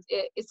settlement.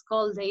 It's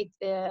called the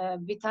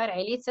Bitar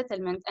Elite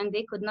settlement, and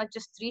they could not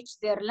just reach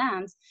their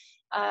lands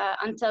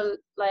until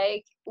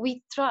like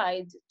we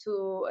tried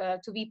to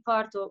be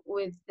part of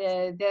with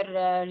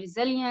their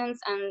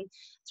resilience, and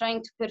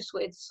trying to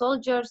persuade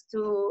soldiers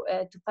to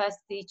pass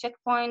the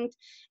checkpoint,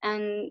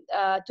 and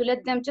to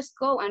let them just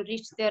go and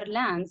reach their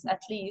lands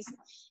at least.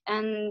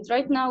 And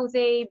right now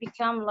they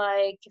become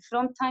like,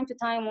 from time to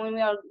time when we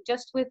are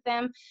just with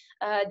them,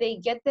 they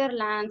get their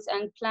lands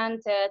and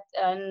plant it,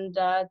 and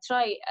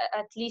try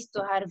at least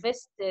to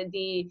harvest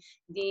the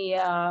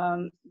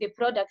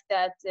product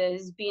that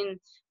has been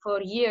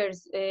for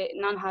years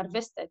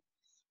non-harvested.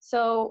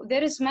 So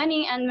there is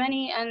many,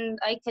 and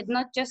I could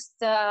not just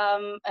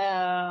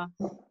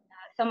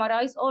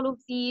summarize all of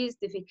these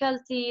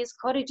difficulties,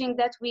 encouraging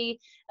that we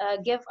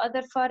give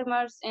other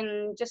farmers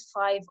in just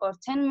 5 or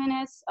 10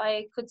 minutes.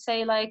 I could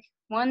say like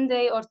 1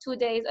 day or 2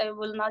 days. I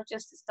will not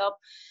just stop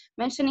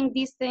mentioning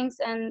these things,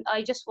 and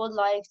I just would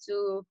like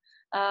to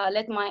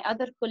let my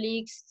other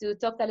colleagues to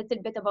talk a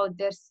little bit about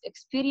their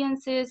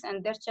experiences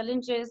and their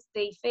challenges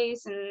they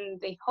face,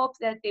 and they hope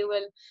that they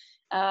will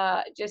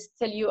just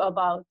tell you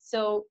about.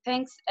 So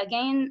thanks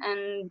again,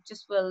 and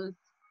just will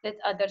let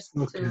others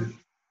to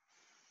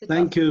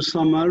Thank you,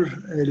 Samar.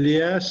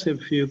 Elias,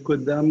 if you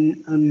could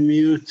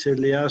unmute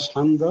Elias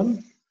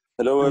Handal.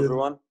 Hello,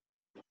 everyone.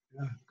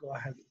 Go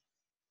ahead.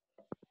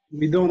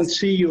 We don't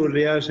see you,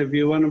 Elias. If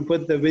you want to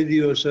put the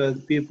video so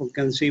that people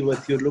can see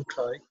what you look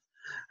like.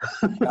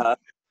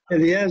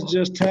 Elias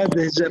just had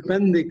his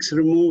appendix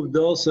removed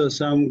also,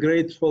 so I'm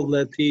grateful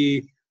that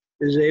he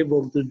is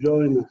able to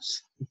join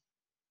us.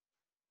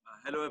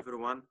 Hello,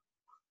 everyone.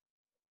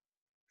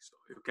 So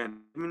you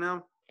can hear me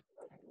now?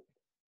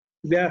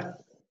 Yeah,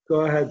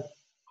 go ahead.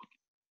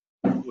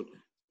 Cool.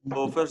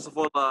 So first of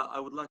all, I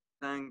would like to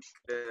thank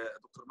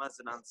Dr.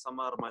 Mazin and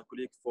Samar, my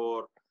colleague,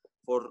 for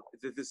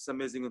this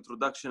amazing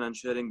introduction and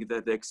sharing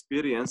the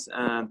experience.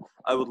 And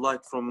I would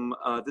like from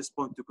this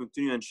point to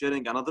continue and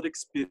sharing another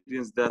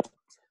experience that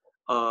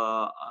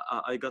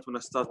I got when I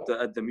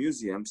started at the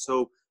museum.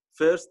 So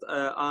first,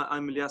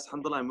 I'm Elias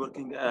Handal. I'm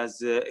working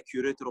as a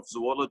curator of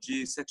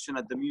zoology section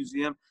at the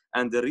museum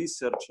and a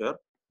researcher.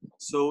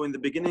 So in the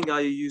beginning, I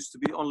used to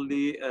be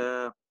only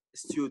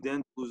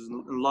student who's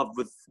in love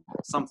with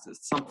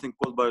something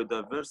called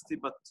biodiversity,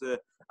 but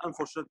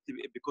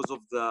unfortunately, because of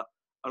the,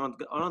 I'm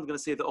not going to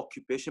say the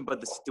occupation, but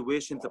the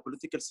situation, the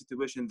political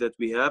situation that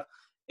we have,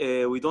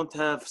 we don't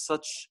have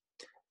such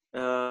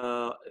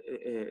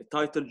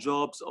title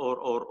jobs or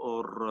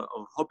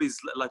hobbies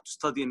like to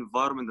study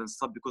environment and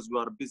stuff, because we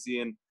are busy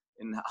in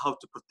how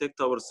to protect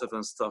ourselves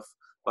and stuff.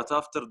 But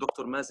after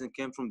Dr. Mazin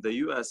came from the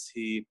US,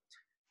 he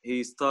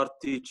started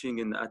teaching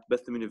at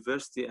Bethlehem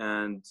University,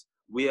 and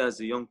we as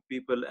a young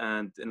people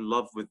and in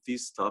love with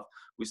this stuff,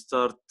 we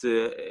start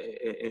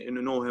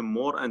know him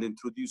more and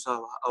introduce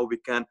how we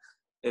can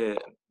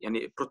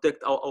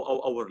protect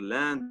our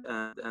land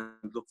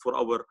and look for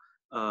our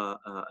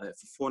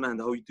fauna and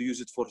how to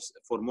use it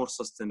for more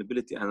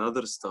sustainability and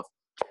other stuff.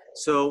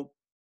 So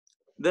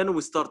then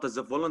we start as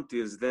a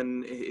volunteers.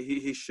 Then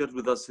he shared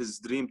with us his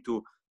dream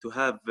to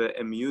have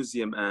a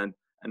museum and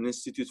an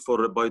institute for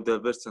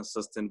biodiversity and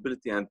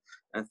sustainability, and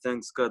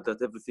thanks God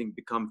that everything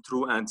become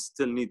true and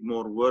still need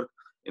more work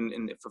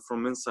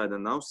from inside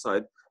and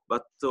outside.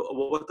 But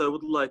what I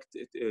would like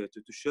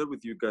to share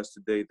with you guys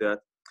today, that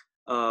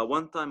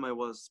one time I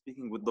was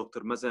speaking with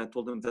Dr. Mazin. I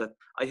told him that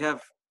I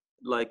have,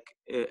 like,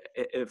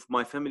 if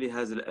my family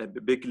has a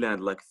big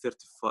land, like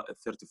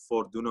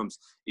 34 dunums,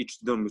 each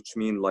dunum, which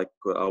mean like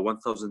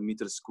 1,000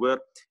 meters square,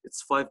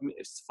 it's 5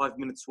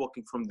 minutes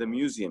walking from the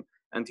museum.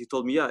 And he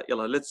told me, yeah,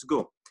 yalla, let's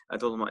go. I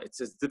told him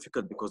it's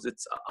difficult because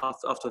it's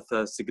after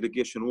the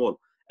segregation wall,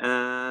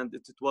 and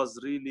it was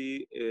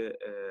really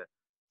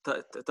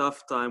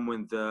tough time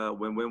when the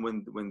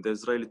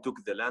Israeli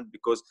took the land,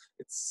 because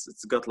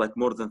it's got like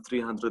more than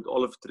 300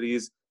 olive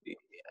trees.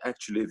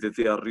 Actually,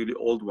 they are really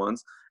old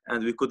ones,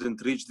 and we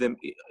couldn't reach them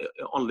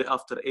only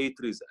after 8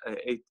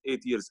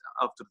 years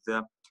after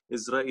the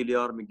Israeli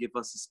army gave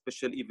us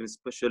special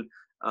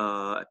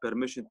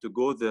permission to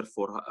go there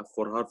for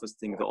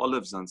harvesting the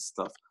olives and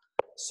stuff.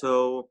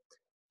 So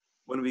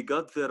when we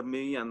got there,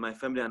 me and my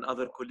family and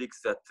other colleagues,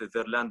 that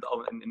their land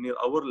near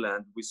our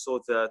land, we saw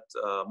that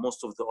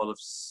most of the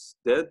olives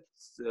dead,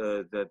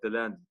 the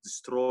land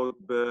destroyed,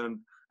 burned,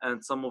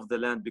 and some of the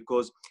land,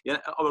 because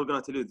I'm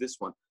going to tell you this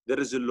one. There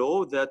is a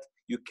law that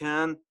you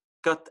can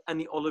cut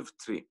any olive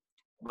tree,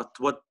 but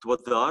what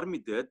the army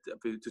did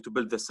to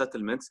build the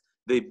settlements,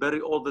 they bury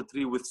all the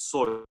tree with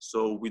soil.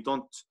 So we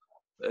don't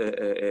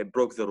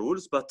broke the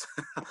rules, but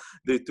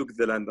they took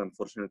the land,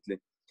 unfortunately.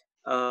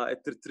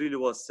 It really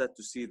was sad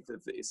to see,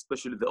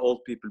 especially the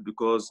old people,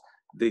 because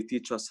they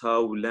teach us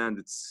how land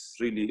it's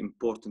really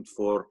important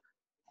for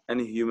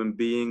any human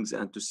beings,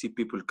 and to see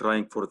people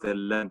crying for their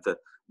land,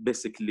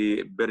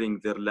 basically burying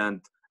their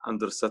land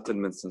under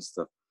settlements and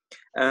stuff.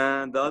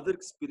 And the other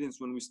experience,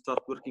 when we start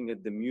working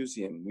at the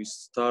museum, we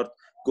start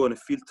going on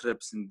field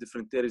trips in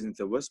different areas in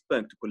the West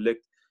Bank to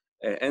collect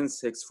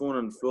insects, fauna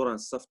and flora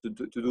and stuff, to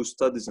do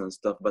studies and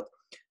stuff. But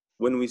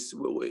when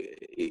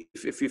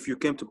if you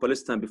came to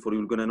Palestine before,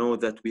 you're going to know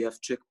that we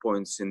have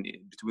checkpoints in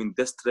between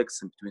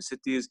districts and between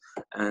cities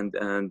and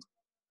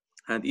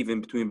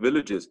even between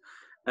villages.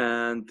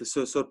 And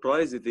so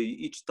surprisingly, they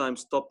each time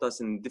stopped us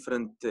in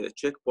different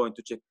checkpoint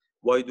to check,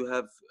 why do you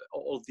have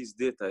all these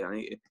data?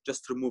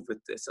 Just remove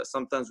it.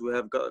 Sometimes we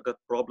have got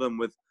problem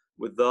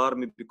with the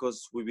army,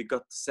 because we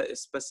got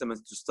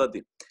specimens to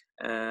study,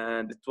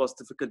 and it was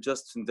difficult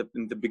just in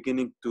the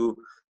beginning to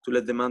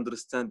let them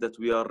understand that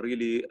we are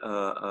really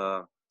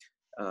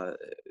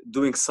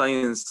doing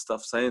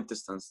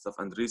scientists and stuff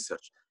and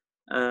research.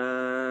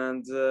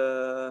 And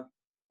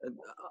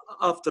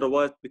after a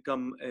while, it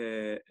become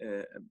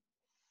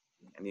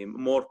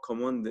more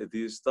common,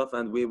 these stuff,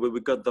 and we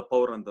got the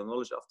power and the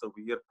knowledge after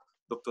we hear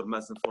Dr.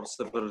 Mazin for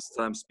several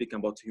times speaking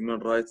about human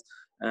rights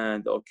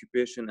and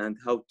occupation, and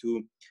how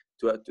to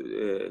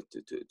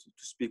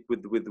speak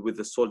with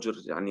the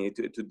soldiers,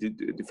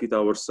 to defeat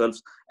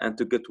ourselves and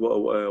to get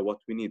what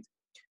we need.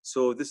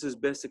 So this is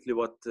basically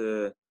what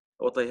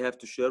I have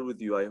to share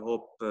with you. I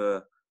hope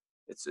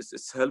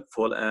it's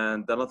helpful.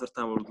 And another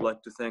time, I would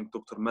like to thank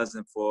Dr.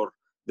 Mazin for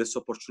this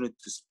opportunity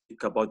to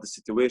speak about the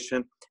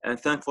situation, and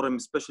thank for him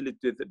especially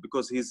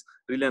because he's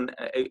really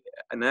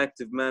an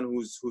active man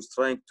who's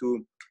trying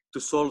to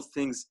solve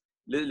things,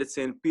 let's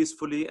say,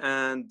 peacefully,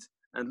 and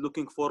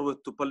looking forward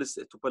to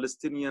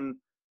Palestinian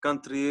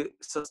country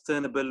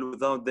sustainable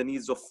without the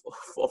needs of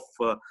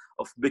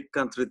big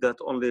country that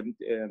only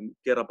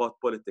care about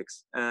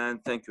politics. And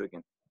thank you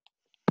again.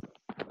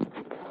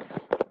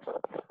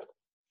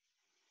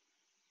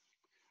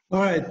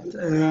 All right.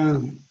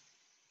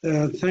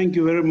 Thank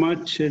you very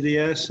much,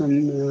 Elias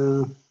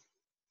and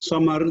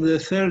Samar. The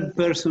third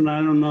person, I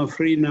don't know if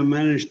Rina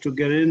managed to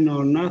get in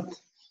or not,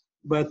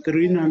 but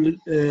Rina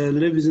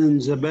lives in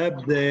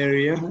Zababda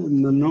area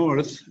in the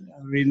north,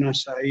 Rina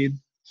Saeed,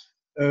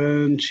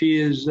 and she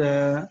is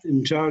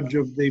in charge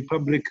of the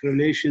public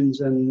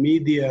relations and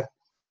media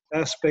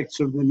aspects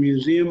of the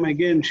museum.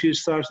 Again, she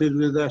started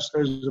with us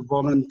as a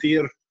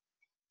volunteer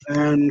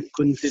and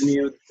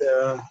continued.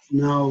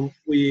 Now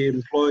we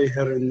employ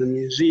her in the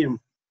museum.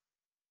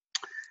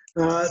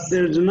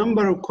 There's a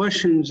number of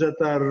questions that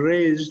are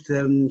raised,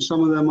 and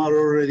some of them are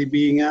already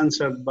being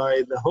answered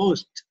by the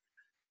host.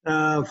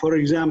 For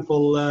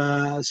example,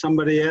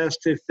 somebody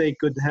asked if they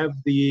could have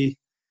the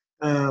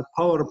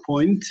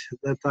PowerPoint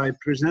that I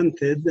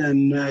presented,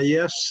 and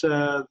yes,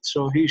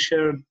 so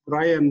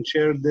Ryan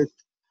shared it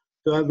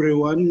to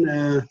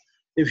everyone.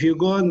 If you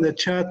go in the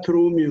chat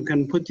room, you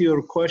can put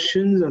your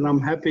questions, and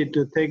I'm happy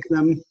to take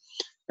them.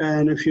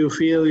 And if you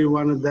feel you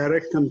want to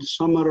direct them to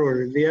Samar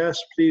or Ilyas,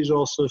 please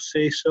also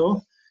say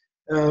so.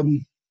 I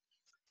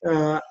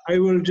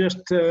will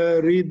just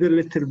read a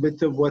little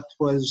bit of what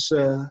was,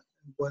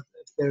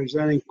 if there's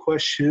any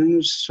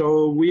questions.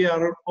 So we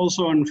are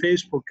also on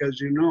Facebook, as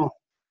you know.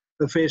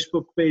 The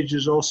Facebook page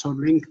is also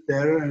linked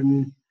there,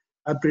 and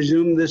I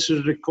presume this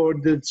is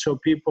recorded so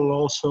people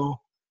also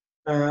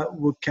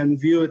can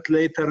view it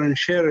later and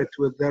share it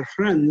with their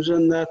friends,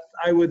 and that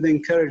I would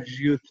encourage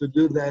you to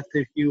do that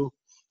if you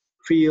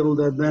feel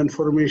that the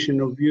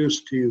information of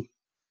use to you.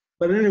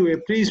 But anyway,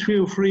 please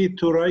feel free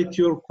to write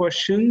your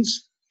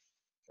questions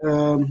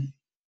on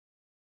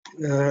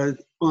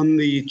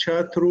the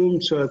chat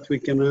room so that we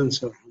can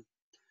answer.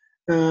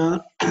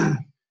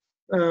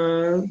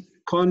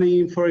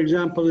 Connie, for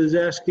example, is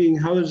asking,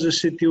 how is the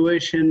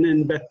situation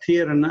in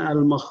Battir and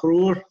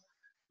Al-Makhrur?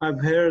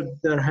 I've heard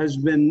there has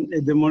been a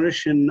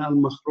demolition in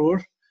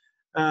Al-Makhrur.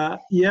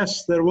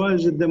 Yes, there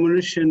was a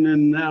demolition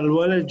in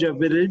Al-Walaja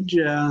village,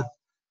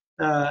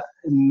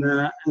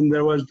 and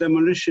there was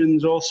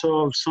demolitions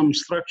also of some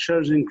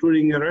structures,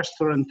 including a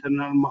restaurant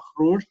in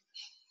Al-Makhrur.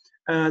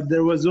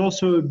 There was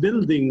also a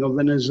building of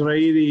an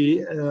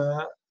Israeli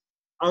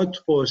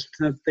outpost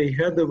at the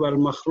head of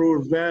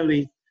Al-Makhrur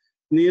Valley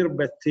near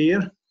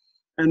Battir.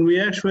 And we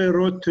actually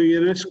wrote to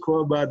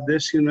UNESCO about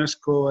this.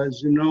 UNESCO,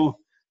 as you know,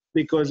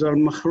 because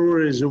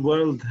Al-Makhrur is a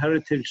World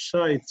Heritage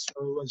Site, so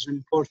it was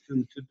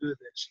important to do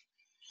this.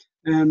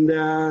 And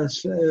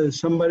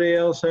somebody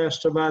else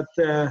asked about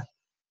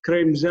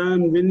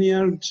Kremzan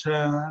vineyards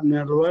and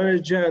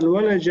Al-Walaja.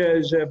 Al-Walaja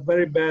is a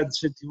very bad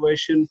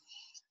situation.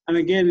 And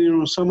again, you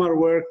know, Samar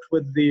worked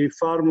with the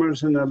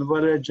farmers in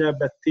Al-Walaja,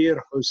 Battir,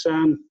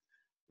 Hussan,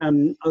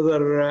 and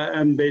other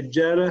and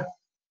Bejala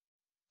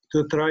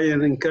to try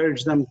and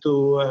encourage them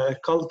to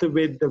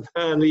cultivate the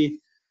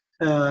valley,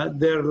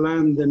 their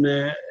land in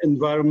an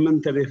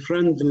environmentally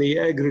friendly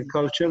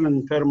agriculture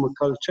and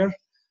permaculture.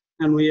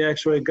 And we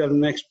actually got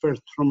an expert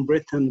from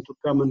Britain to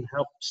come and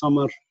help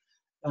Samar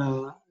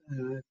to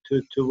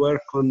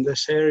work on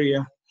this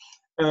area.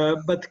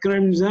 But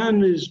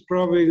Kremzan is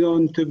probably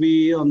going to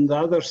be on the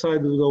other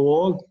side of the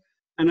wall.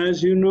 And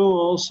as you know,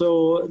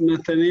 also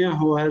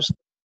Netanyahu has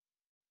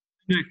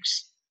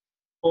annexed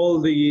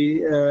all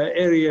the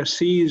area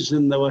seized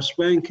in the West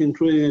Bank,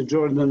 including the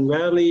Jordan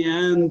Valley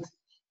and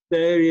the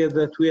area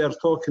that we are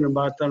talking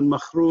about,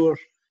 Al-Makhrur,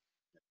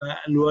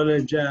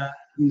 Al-Walaja,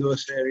 and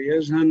those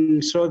areas.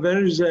 And so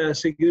there is a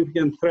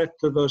significant threat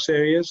to those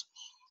areas.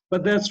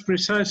 But that's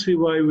precisely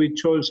why we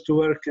chose to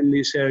work in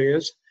these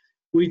areas.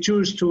 We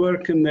choose to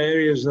work in the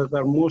areas that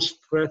are most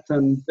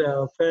threatened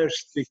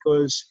first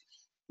because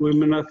we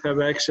may not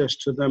have access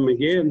to them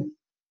again.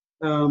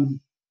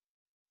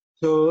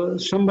 So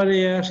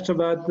somebody asked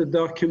about the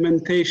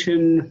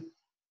documentation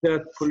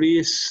that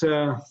police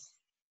in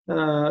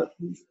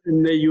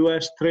the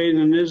US train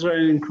in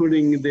Israel,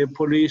 including the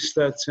police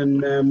that's in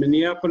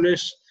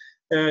Minneapolis.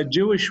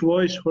 Jewish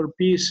Voice for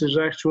Peace is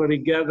actually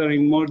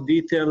gathering more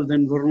detailed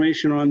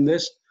information on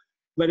this.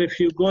 But if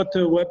you go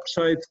to a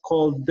website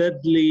called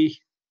Deadly,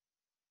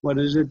 what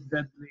is it?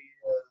 Deadly.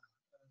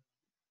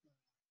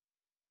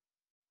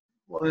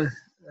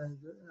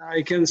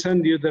 I can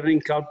send you the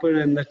link. I'll put it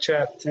in the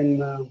chat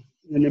in a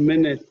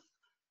minute.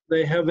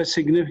 They have a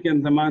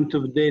significant amount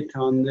of data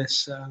on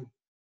this.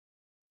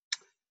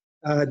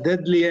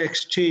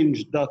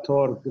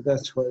 Deadlyexchange.org,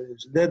 that's what it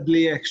is.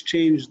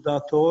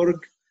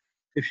 Deadlyexchange.org.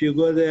 If you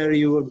go there,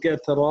 you will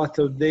get a lot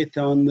of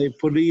data on the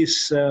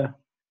police,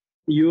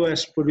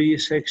 US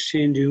police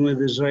exchanging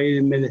with Israeli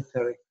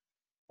military.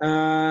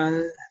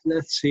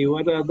 Let's see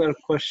what other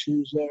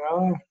questions there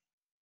are.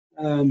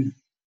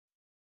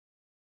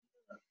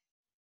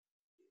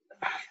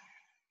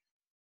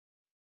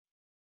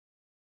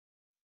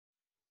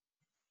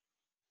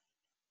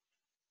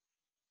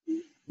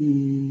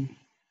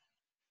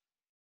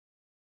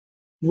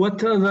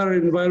 What other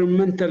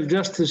environmental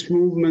justice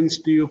movements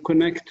do you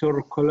connect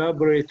or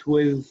collaborate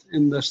with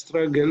in the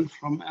struggle?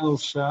 From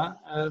Elsa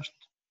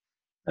asked.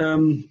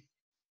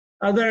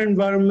 Other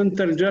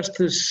environmental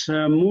justice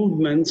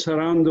movements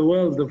around the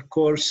world, of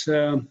course,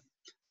 are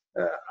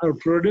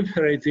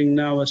proliferating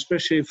now,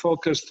 especially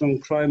focused on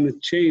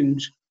climate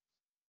change.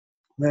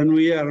 And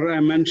I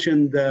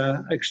mentioned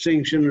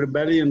Extinction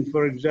Rebellion,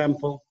 for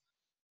example,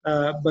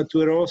 but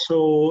we're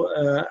also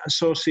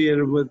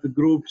associated with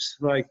groups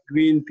like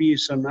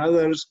Greenpeace and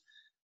others,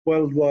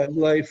 World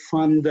Wildlife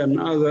Fund and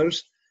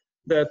others,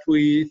 that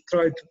we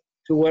try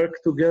to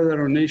work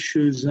together on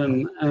issues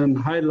and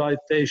highlight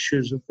the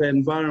issues of the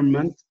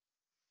environment.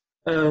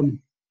 You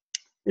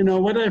know,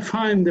 what I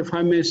find, if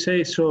I may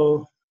say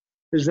so,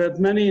 is that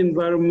many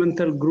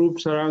environmental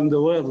groups around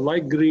the world,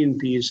 like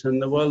Greenpeace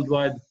and the World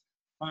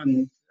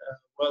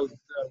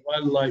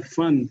Wildlife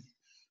Fund,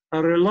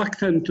 are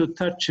reluctant to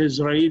touch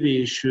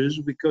Israeli issues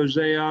because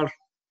they are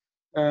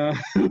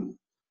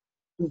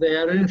they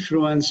are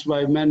influenced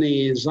by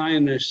many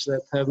Zionists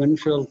that have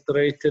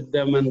infiltrated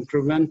them and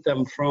prevent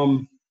them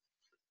from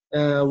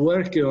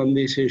working on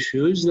these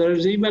issues.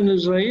 There's even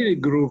Israeli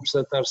groups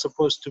that are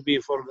supposed to be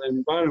for the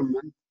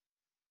environment.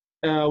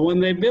 When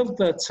they built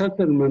that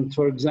settlement,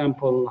 for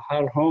example,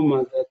 Har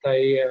Homa that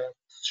I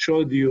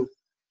showed you,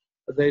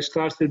 they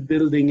started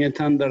building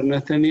it under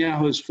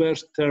Netanyahu's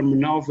first term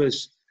in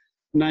office,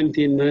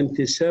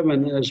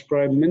 1997 as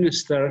prime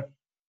minister.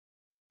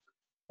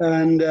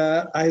 And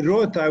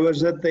I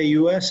was at the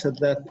US at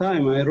that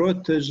time. I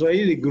wrote to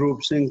Israeli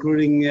groups,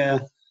 including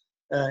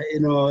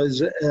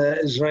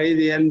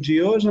Israeli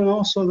NGOs and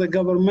also the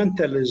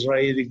governmental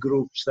Israeli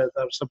groups that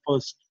are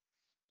supposed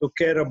to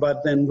care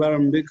about the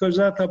environment, because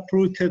that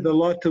uprooted a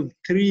lot of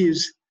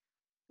trees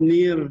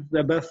near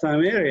the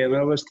Bethlehem area. And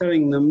I was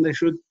telling them they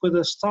should put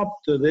a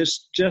stop to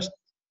this, just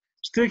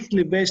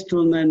strictly based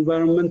on the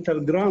environmental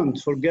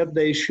grounds. Forget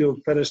the issue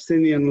of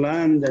Palestinian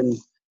land and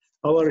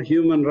our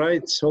human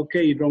rights.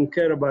 Okay, you don't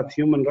care about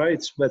human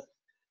rights, but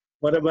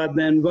what about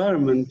the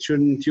environment?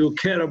 Shouldn't you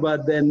care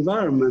about the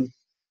environment?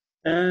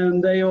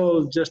 And they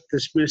all just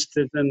dismissed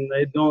it, and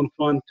they don't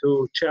want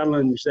to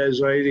challenge the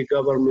Israeli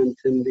government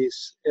in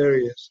these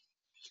areas.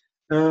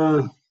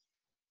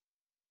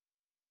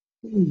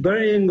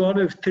 Burying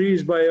olive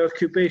trees by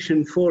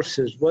occupation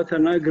forces. What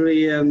an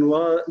ugly and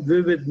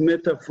vivid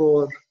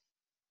metaphor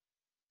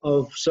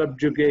of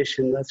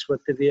subjugation. That's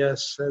what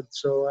Elias said,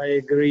 so I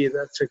agree.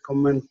 That's a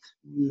comment,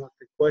 not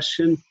a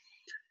question.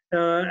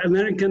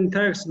 American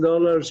tax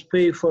dollars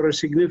pay for a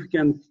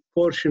significant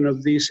portion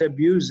of these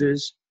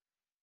abuses.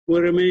 We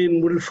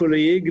remain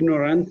willfully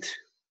ignorant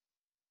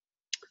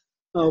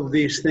of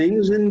these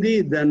things,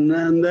 indeed,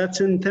 and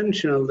that's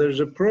intentional. There's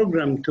a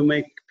program to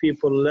make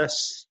people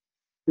less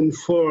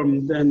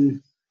informed,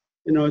 and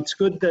it's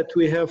good that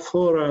we have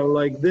fora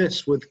like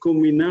this with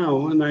Kumi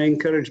Now, and I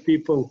encourage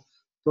people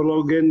to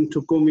log in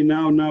to Kumi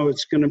Now. Now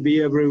it's going to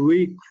be every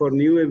week for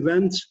new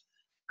events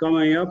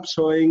coming up,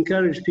 so I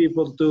encourage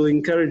people to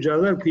encourage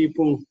other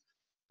people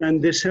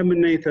and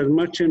disseminate as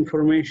much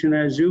information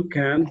as you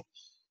can.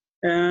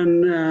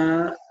 And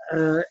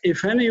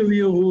if any of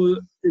you who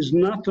is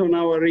not on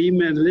our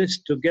email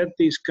list to get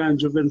these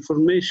kinds of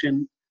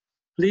information,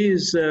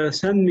 please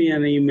send me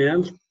an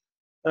email.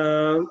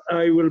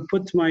 I will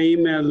put my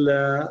email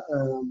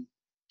in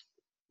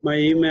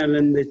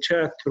the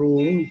chat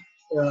room.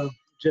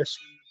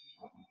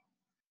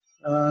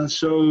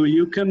 So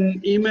you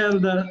can email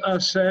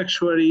us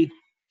actually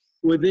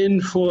with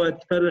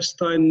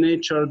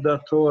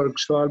info@palestinenature.org.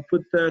 So I'll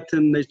put that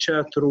in the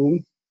chat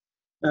room,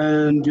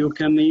 and you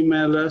can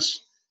email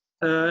us.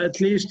 At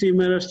least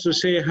email us to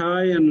say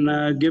hi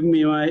and give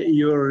me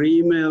your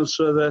email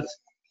so that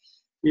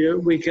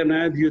we can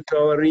add you to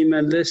our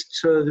email list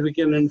so that we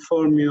can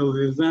inform you of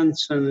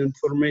events and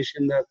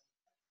information that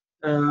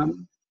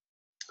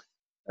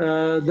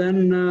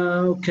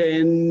okay,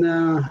 and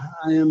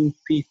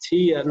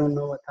IMPT, I don't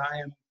know what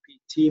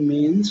IMPT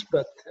means,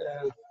 but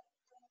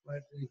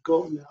where did it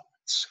go now?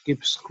 Let's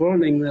keep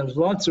scrolling. There's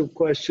lots of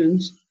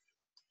questions,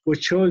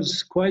 which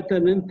shows quite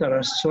an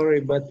interest.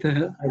 Sorry, but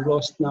I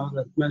lost now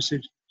that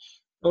message.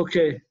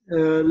 Okay,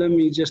 let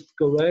me just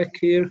go back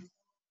here.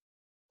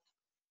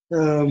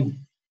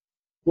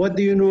 What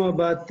do you know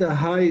about the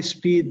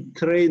high-speed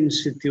train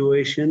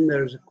situation?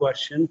 There's a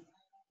question.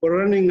 We're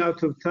running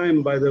out of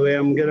time, by the way.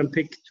 I'm going to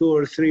pick 2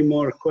 or 3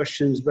 more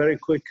questions very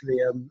quickly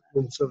and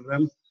answer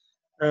them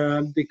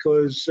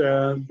because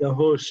the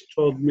host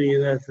told me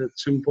that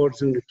it's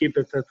important to keep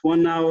it at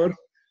 1 hour.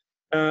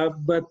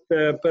 But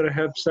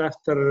perhaps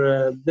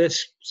after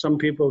this, some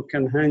people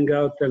can hang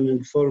out and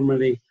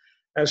informally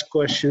ask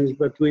questions,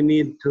 but we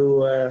need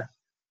to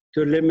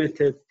limit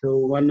it to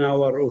 1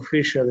 hour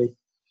officially.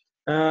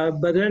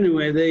 But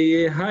anyway,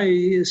 the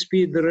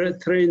high-speed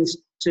train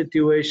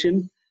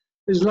situation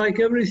is like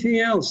everything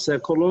else. The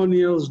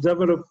colonials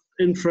developed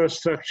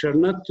infrastructure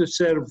not to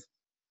serve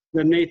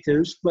the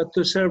natives, but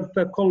to serve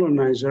the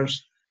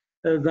colonizers.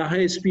 The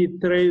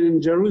high-speed train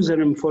in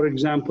Jerusalem, for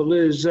example,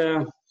 is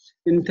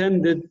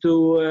intended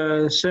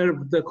to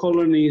serve the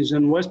colonies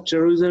in West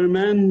Jerusalem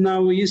and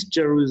now East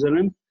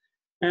Jerusalem,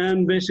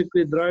 and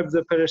basically drive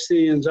the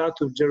Palestinians out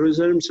of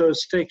Jerusalem. So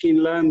it's taking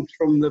land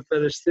from the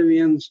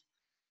Palestinians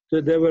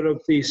to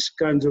develop these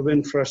kinds of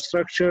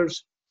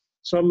infrastructures,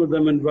 some of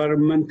them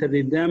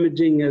environmentally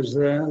damaging, as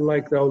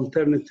like the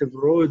alternative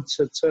roads,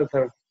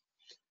 etc.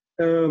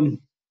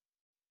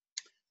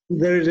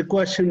 There is a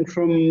question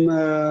from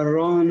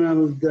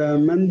Ronald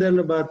Mendel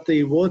about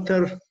the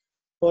water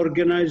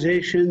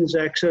organizations,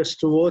 access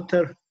to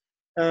water.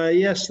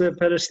 Yes, the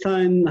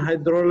Palestinian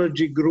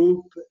Hydrology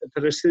Group,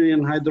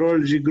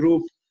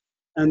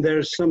 and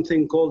there's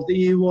something called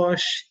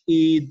EWASH,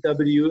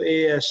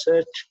 EWASH.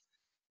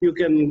 You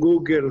can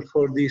Google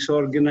for these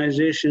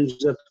organizations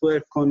that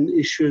work on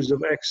issues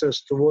of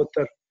access to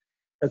water,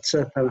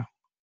 etc.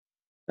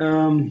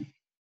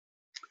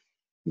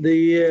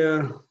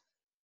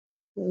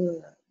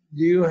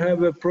 do you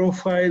have a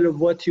profile of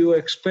what you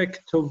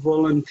expect of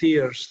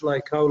volunteers,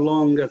 like how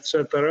long,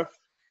 etc.?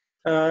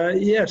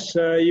 Yes,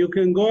 you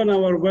can go on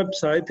our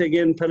website,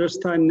 again,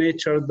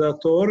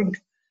 palestinenature.org.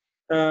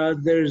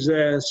 There's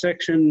a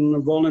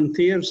section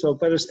volunteer, so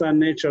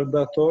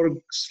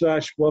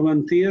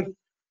palestinenature.org/volunteer,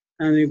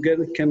 and you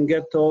can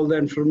get all the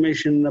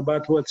information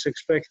about what's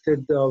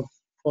expected of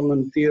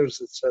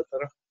volunteers, etc.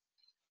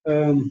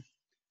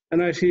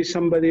 And I see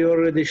somebody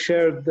already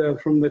shared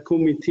from the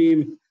Kumi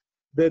team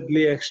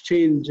Deadly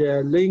Exchange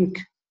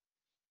link.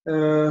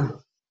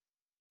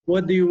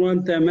 What do you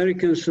want the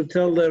Americans to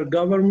tell their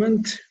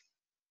government?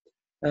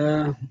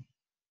 I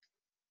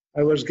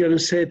was going to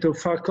say to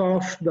fuck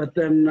off, but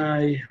then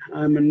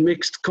I'm in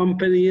mixed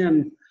company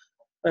and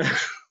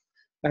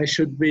I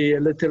should be a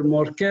little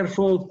more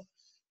careful.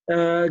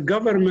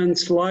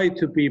 Governments lie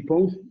to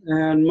people,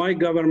 and my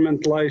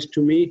government lies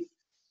to me.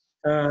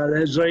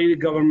 The Israeli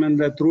government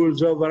that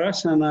rules over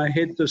us, and I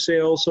hate to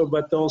say also,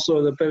 but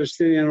also the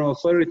Palestinian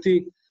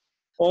Authority.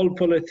 All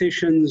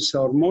politicians,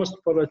 or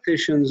most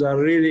politicians, are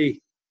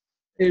really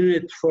in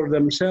it for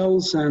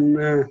themselves, and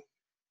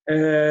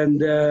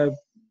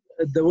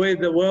the way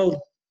the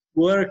world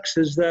works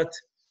is that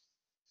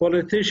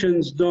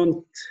politicians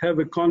don't have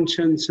a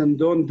conscience and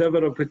don't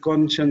develop a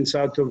conscience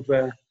out of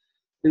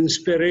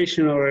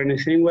inspiration or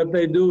anything. What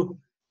they do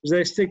is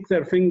they stick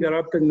their finger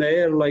up in the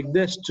air like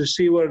this to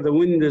see where the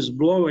wind is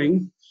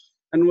blowing.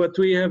 And what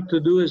we have to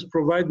do is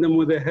provide them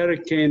with a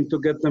hurricane to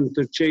get them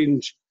to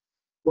change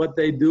what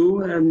they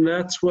do. And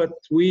that's what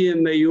we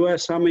in the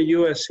US, I'm a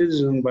US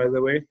citizen, by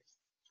the way.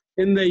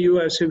 In the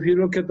US, if you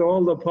look at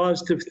all the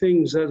positive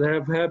things that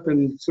have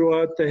happened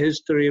throughout the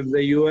history of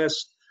the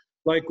US,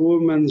 like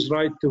women's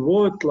right to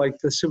vote, like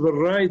the civil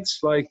rights,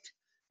 like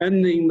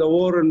ending the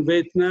war in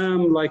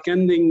Vietnam, like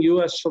ending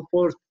US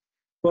support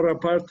for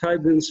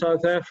apartheid in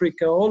South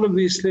Africa, all of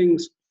these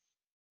things,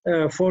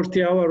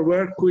 40-hour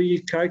work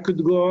week, I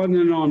could go on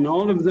and on.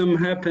 All of them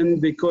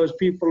happened because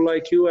people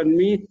like you and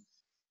me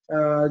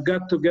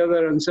got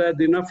together and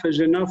said enough is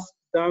enough,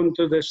 down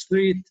to the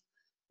street.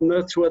 And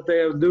that's what they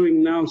are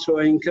doing now. So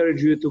I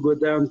encourage you to go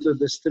down to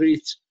the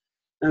streets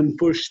and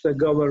push the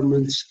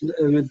governments.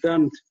 And it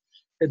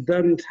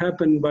doesn't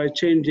happen by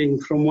changing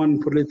from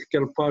one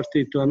political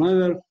party to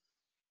another.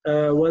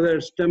 Whether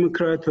it's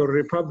Democrat or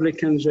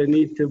Republicans, they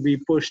need to be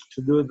pushed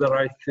to do the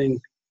right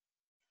thing.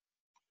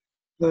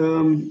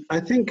 I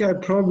think I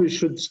probably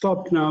should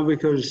stop now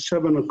because it's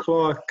 7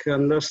 o'clock,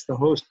 unless the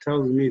host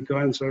tells me to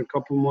answer a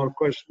couple more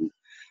questions.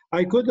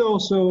 I could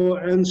also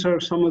answer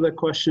some of the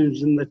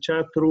questions in the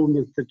chat room.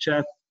 If the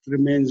chat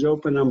remains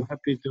open, I'm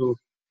happy to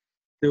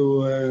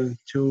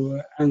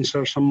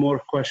answer some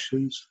more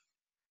questions.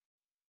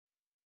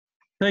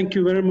 Thank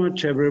you very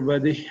much,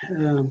 everybody.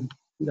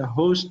 The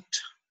host,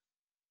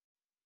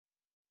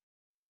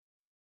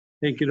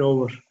 take it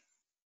over.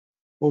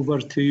 Over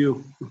to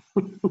you.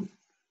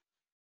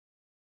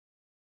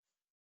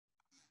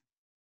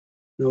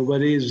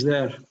 Nobody is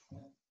there.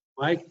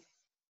 Mike,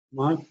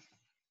 Mark,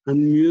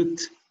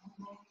 unmute.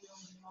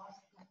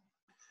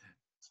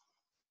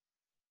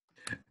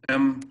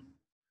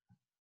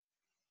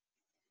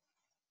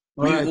 All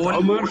right,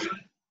 Omar.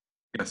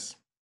 Yes.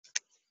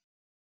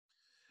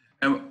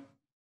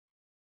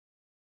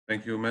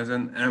 Thank you,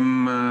 Mazin.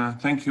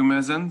 Thank you,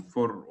 Mazin,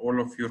 for all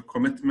of your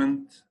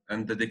commitment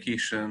and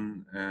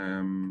dedication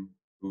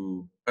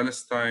to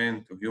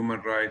Palestine, to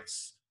human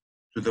rights,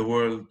 to the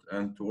world,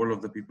 and to all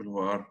of the people who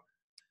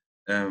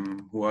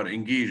are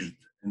engaged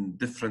in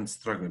different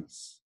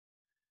struggles.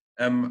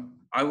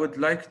 I would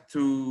like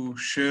to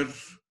share.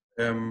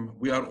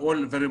 We are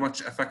all very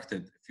much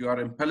affected. If you are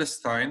in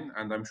Palestine,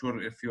 and I'm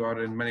sure if you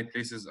are in many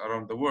places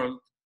around the world,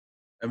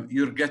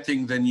 you're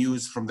getting the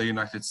news from the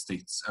United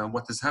States. And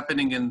what is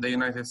happening in the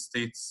United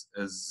States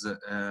is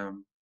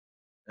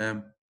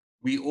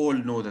we all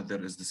know that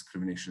there is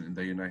discrimination in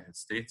the United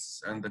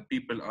States, and that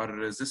people are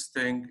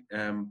resisting,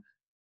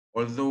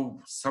 although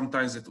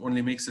sometimes it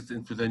only makes it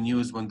into the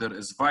news when there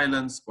is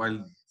violence.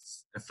 While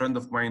a friend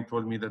of mine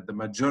told me that the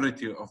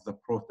majority of the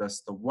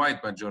protests, the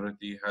wide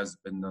majority, has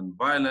been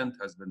non-violent,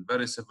 has been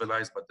very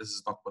civilized, but this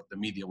is not what the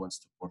media wants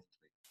to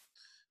portray,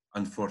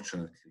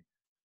 unfortunately.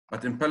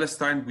 But in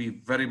Palestine,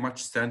 we very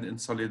much stand in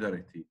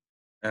solidarity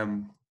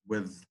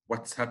with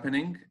what's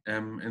happening.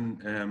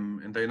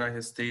 In the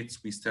United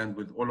States, we stand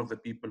with all of the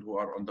people who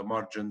are on the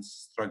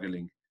margins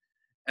struggling.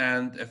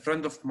 And a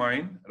friend of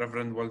mine,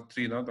 Reverend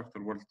Waltrina, Dr.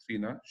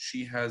 Waltrina,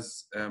 she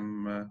has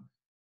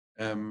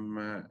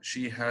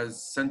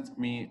sent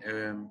me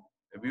a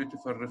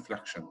beautiful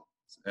reflection.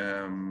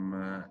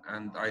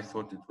 And I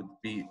thought it would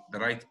be the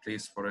right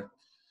place for it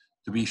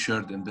to be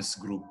shared in this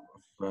group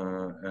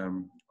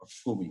of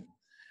Kumi.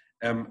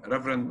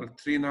 Reverend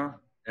Waltrina,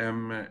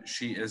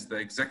 she is the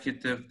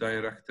executive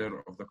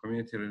director of the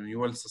Community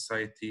Renewal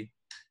Society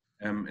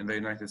in the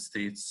United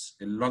States,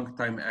 a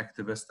longtime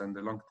activist and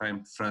a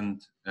longtime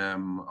friend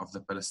of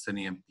the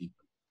Palestinian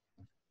people.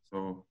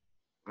 So,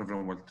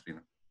 Reverend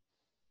Waltrina.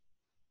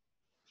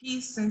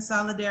 Peace and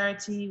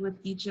solidarity with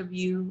each of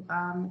you,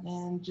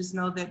 and just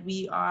know that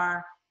we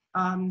are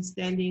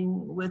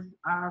standing with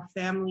our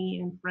family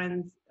and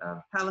friends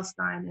of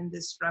Palestine in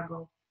this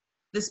struggle.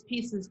 This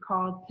piece is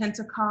called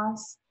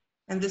Pentecost,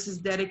 and this is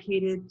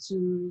dedicated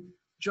to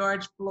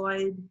George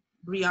Floyd,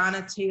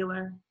 Breonna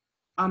Taylor,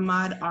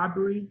 Ahmaud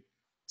Arbery,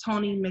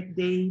 Tony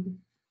McDade,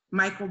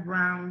 Michael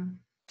Brown,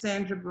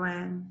 Sandra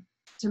Bland,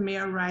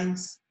 Tamir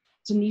Rice,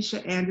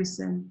 Tanisha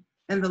Anderson,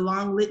 and the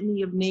long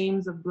litany of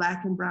names of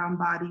Black and brown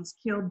bodies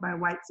killed by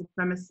white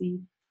supremacy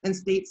and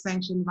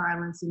state-sanctioned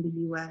violence in the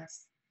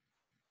US.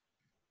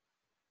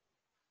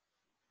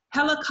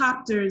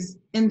 Helicopters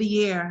in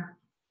the air,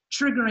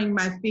 triggering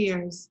my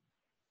fears.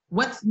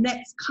 What's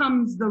next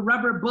comes the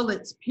rubber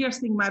bullets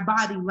piercing my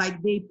body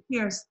like they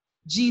pierced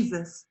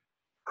Jesus,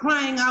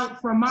 crying out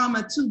for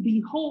mama to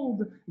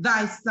behold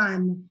thy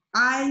son.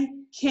 I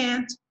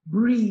can't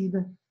breathe.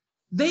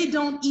 They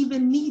don't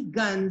even need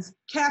guns,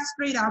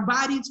 castrate our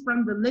bodies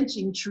from the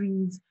lynching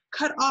trees,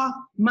 cut off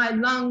my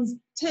lungs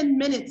 10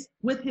 minutes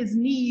with his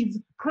knees,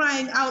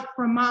 crying out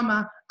for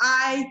mama.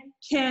 I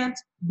can't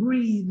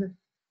breathe.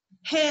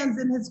 Hands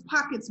in his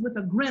pockets with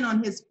a grin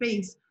on his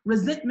face,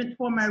 resentment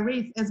for my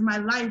race as my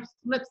life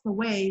slips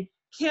away.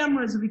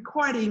 Cameras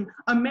recording,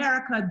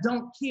 America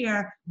don't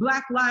care,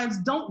 Black lives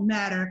don't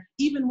matter,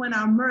 even when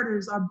our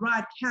murders are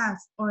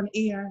broadcast on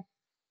air.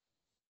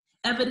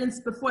 Evidence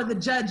before the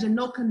judge and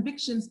no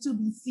convictions to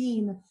be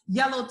seen.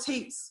 Yellow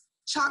tapes,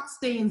 chalk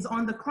stains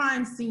on the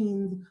crime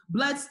scenes.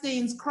 Blood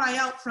stains cry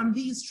out from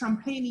these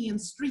Trumpanian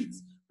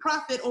streets.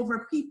 Profit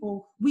over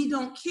people, we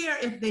don't care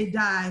if they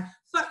die.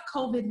 Fuck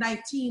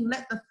COVID-19,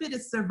 let the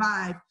fittest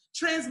survive.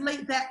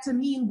 Translate that to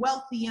mean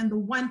wealthy and the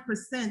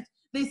 1%.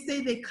 They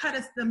say they cut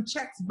us them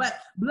checks, but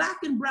Black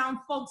and brown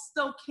folks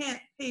still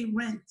can't pay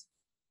rent.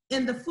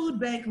 In the food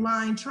bank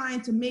line, trying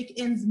to make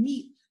ends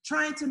meet,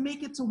 trying to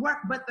make it to work,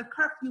 but the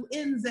curfew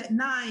ends at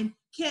 9.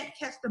 Can't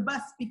catch the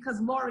bus because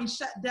Lori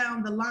shut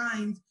down the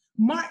lines.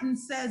 Martin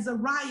says a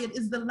riot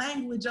is the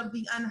language of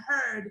the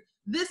unheard.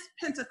 This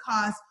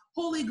Pentecost,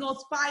 Holy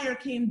Ghost fire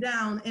came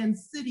down and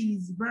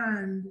cities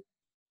burned.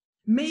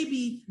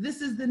 Maybe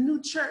this is the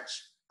new church,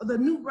 or the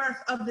new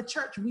birth of the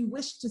church we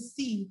wish to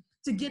see,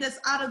 to get us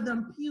out of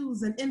them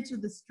pews and into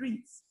the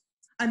streets.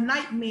 A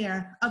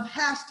nightmare of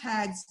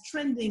hashtags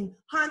trending,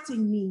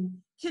 haunting me.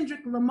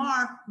 Kendrick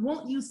Lamar,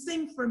 won't you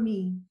sing for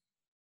me?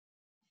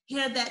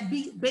 Hear that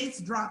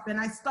bass drop and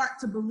I start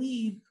to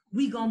believe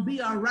we gonna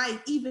be all right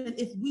even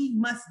if we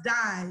must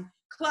die.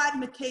 Claude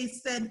McKay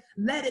said,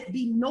 let it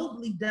be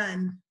nobly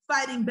done,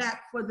 fighting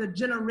back for the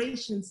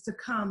generations to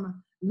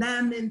come.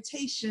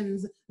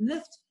 Lamentations,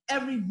 lift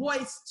every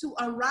voice to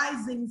a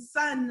rising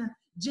sun.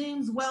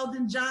 James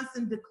Weldon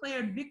Johnson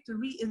declared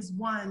victory is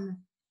won.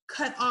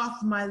 Cut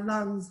off my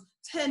lungs,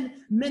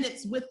 10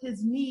 minutes with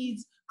his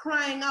needs,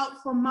 crying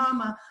out for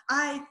mama,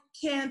 I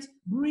can't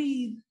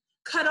breathe.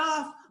 Cut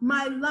off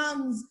my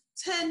lungs,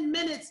 10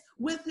 minutes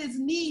with his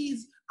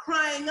knees,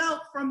 crying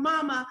out for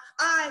mama,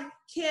 I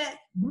can't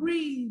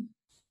breathe.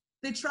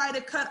 They try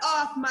to cut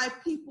off my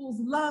people's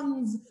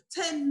lungs,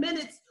 10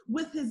 minutes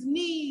with his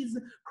knees,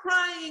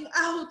 crying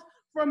out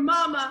for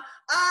mama,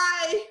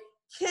 I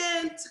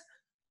can't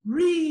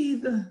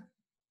breathe.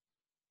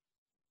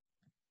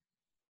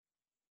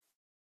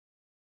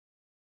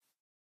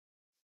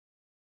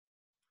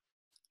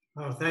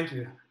 Oh, thank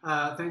you.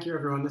 Thank you,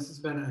 everyone. This has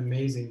been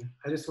amazing.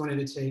 I just wanted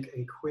to take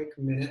a quick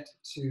minute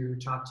to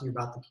talk to you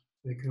about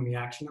the Kumi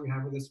action that we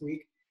have for this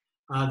week.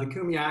 The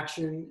Kumi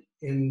action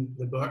in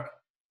the book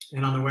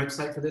and on the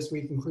website for this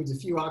week includes a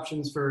few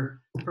options for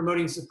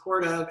promoting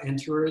support of and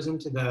tourism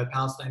to the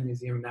Palestine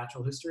Museum of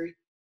Natural History.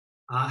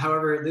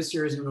 However, this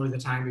year isn't really the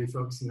time to be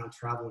focusing on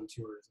travel and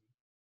tourism.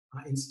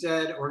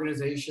 Instead,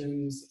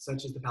 organizations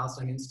such as the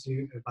Palestine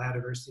Institute of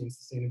Biodiversity and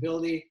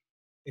Sustainability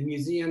and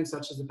museums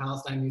such as the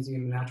Palestine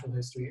Museum of Natural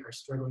History are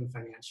struggling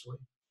financially.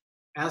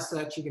 As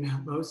such, you can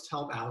most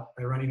help out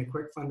by running a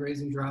quick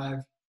fundraising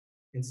drive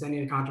and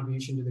sending a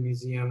contribution to the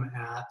museum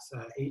at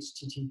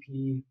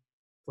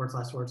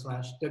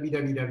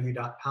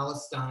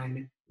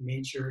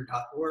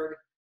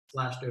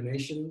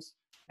http://www.palestinenature.org/donations.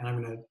 And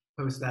I'm going to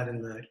post that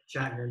in the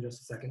chat here in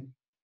just a second.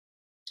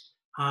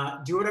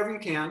 Do whatever you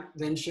can,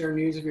 then share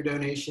news of your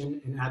donation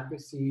and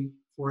advocacy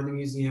for the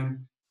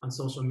museum on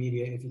social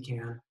media if you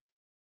can.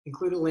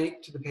 Include a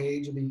link to the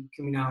page of the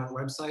Kumi Now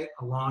website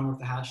along with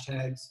the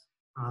hashtags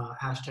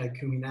hashtag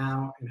Kumi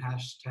Now and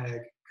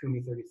hashtag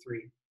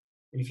Kumi33.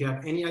 And if you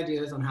have any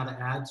ideas on how to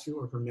add to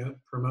or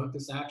promote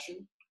this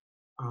action,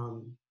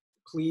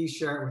 please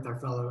share it with our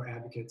fellow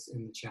advocates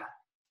in the chat.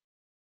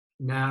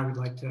 Now we'd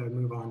like to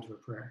move on to a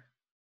prayer.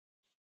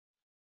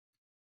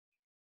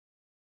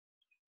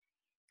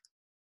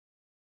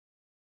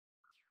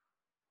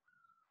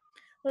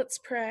 Let's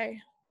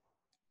pray.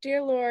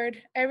 Dear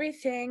Lord,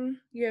 everything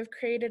you have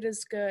created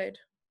is good.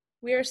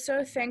 We are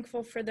so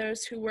thankful for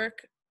those who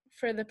work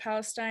for the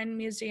Palestine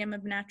Museum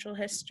of Natural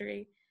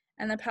History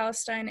and the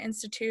Palestine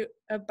Institute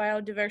of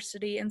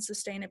Biodiversity and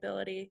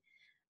Sustainability,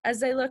 as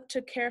they look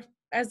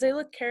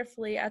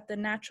carefully at the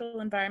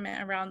natural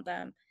environment around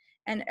them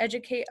and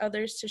educate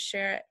others to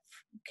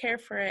care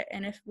for it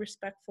in a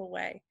respectful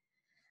way.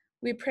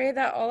 We pray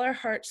that all our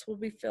hearts will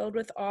be filled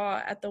with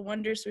awe at the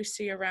wonders we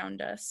see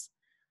around us.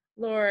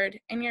 Lord,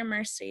 in your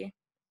mercy,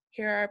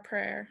 hear our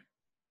prayer.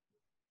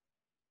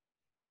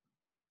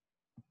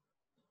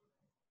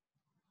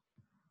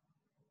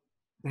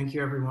 Thank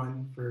you,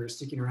 everyone, for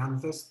sticking around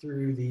with us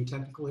through the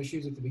technical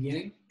issues at the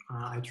beginning.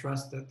 I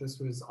trust that this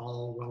was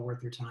all well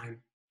worth your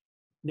time.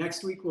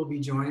 Next week, we'll be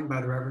joined by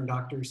the Reverend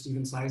Dr.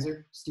 Stephen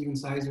Sizer. Stephen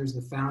Sizer is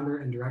the founder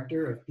and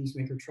director of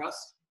Peacemaker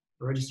Trust,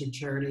 a registered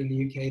charity in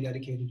the UK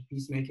dedicated to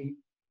peacemaking.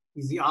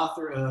 He's the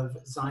author of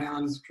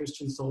Zion's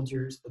Christian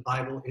Soldiers, the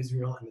Bible,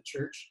 Israel, and the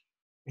Church,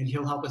 and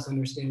he'll help us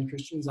understand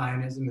Christian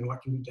Zionism and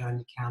what can be done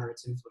to counter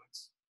its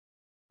influence.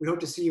 We hope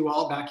to see you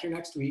all back here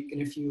next week,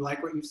 and if you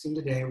like what you've seen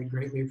today, we'd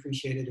greatly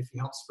appreciate it if you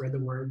help spread the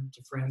word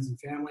to friends and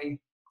family,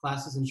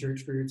 classes and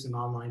church groups, and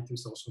online through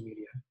social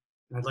media.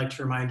 And I'd like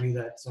to remind you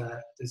that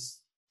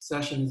this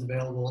session is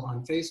available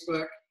on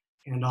Facebook,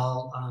 and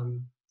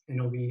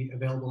it'll be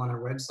available on our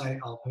website.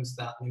 I'll post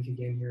that link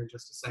again here in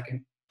just a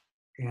second,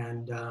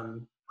 and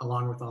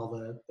along with all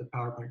the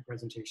PowerPoint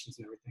presentations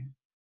and everything.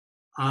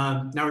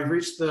 Now we've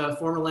reached the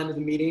formal end of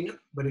the meeting,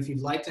 but if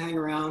you'd like to hang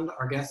around,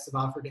 our guests have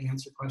offered to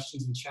answer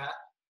questions in chat.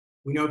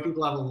 We know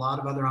people have a lot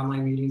of other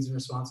online meetings and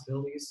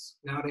responsibilities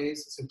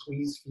nowadays, so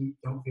please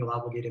don't feel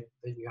obligated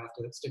that you have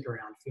to stick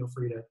around. Feel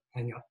free to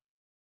hang up.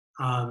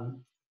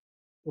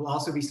 We'll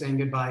also be saying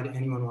goodbye to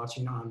anyone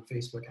watching on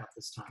Facebook at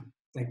this time.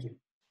 Thank you.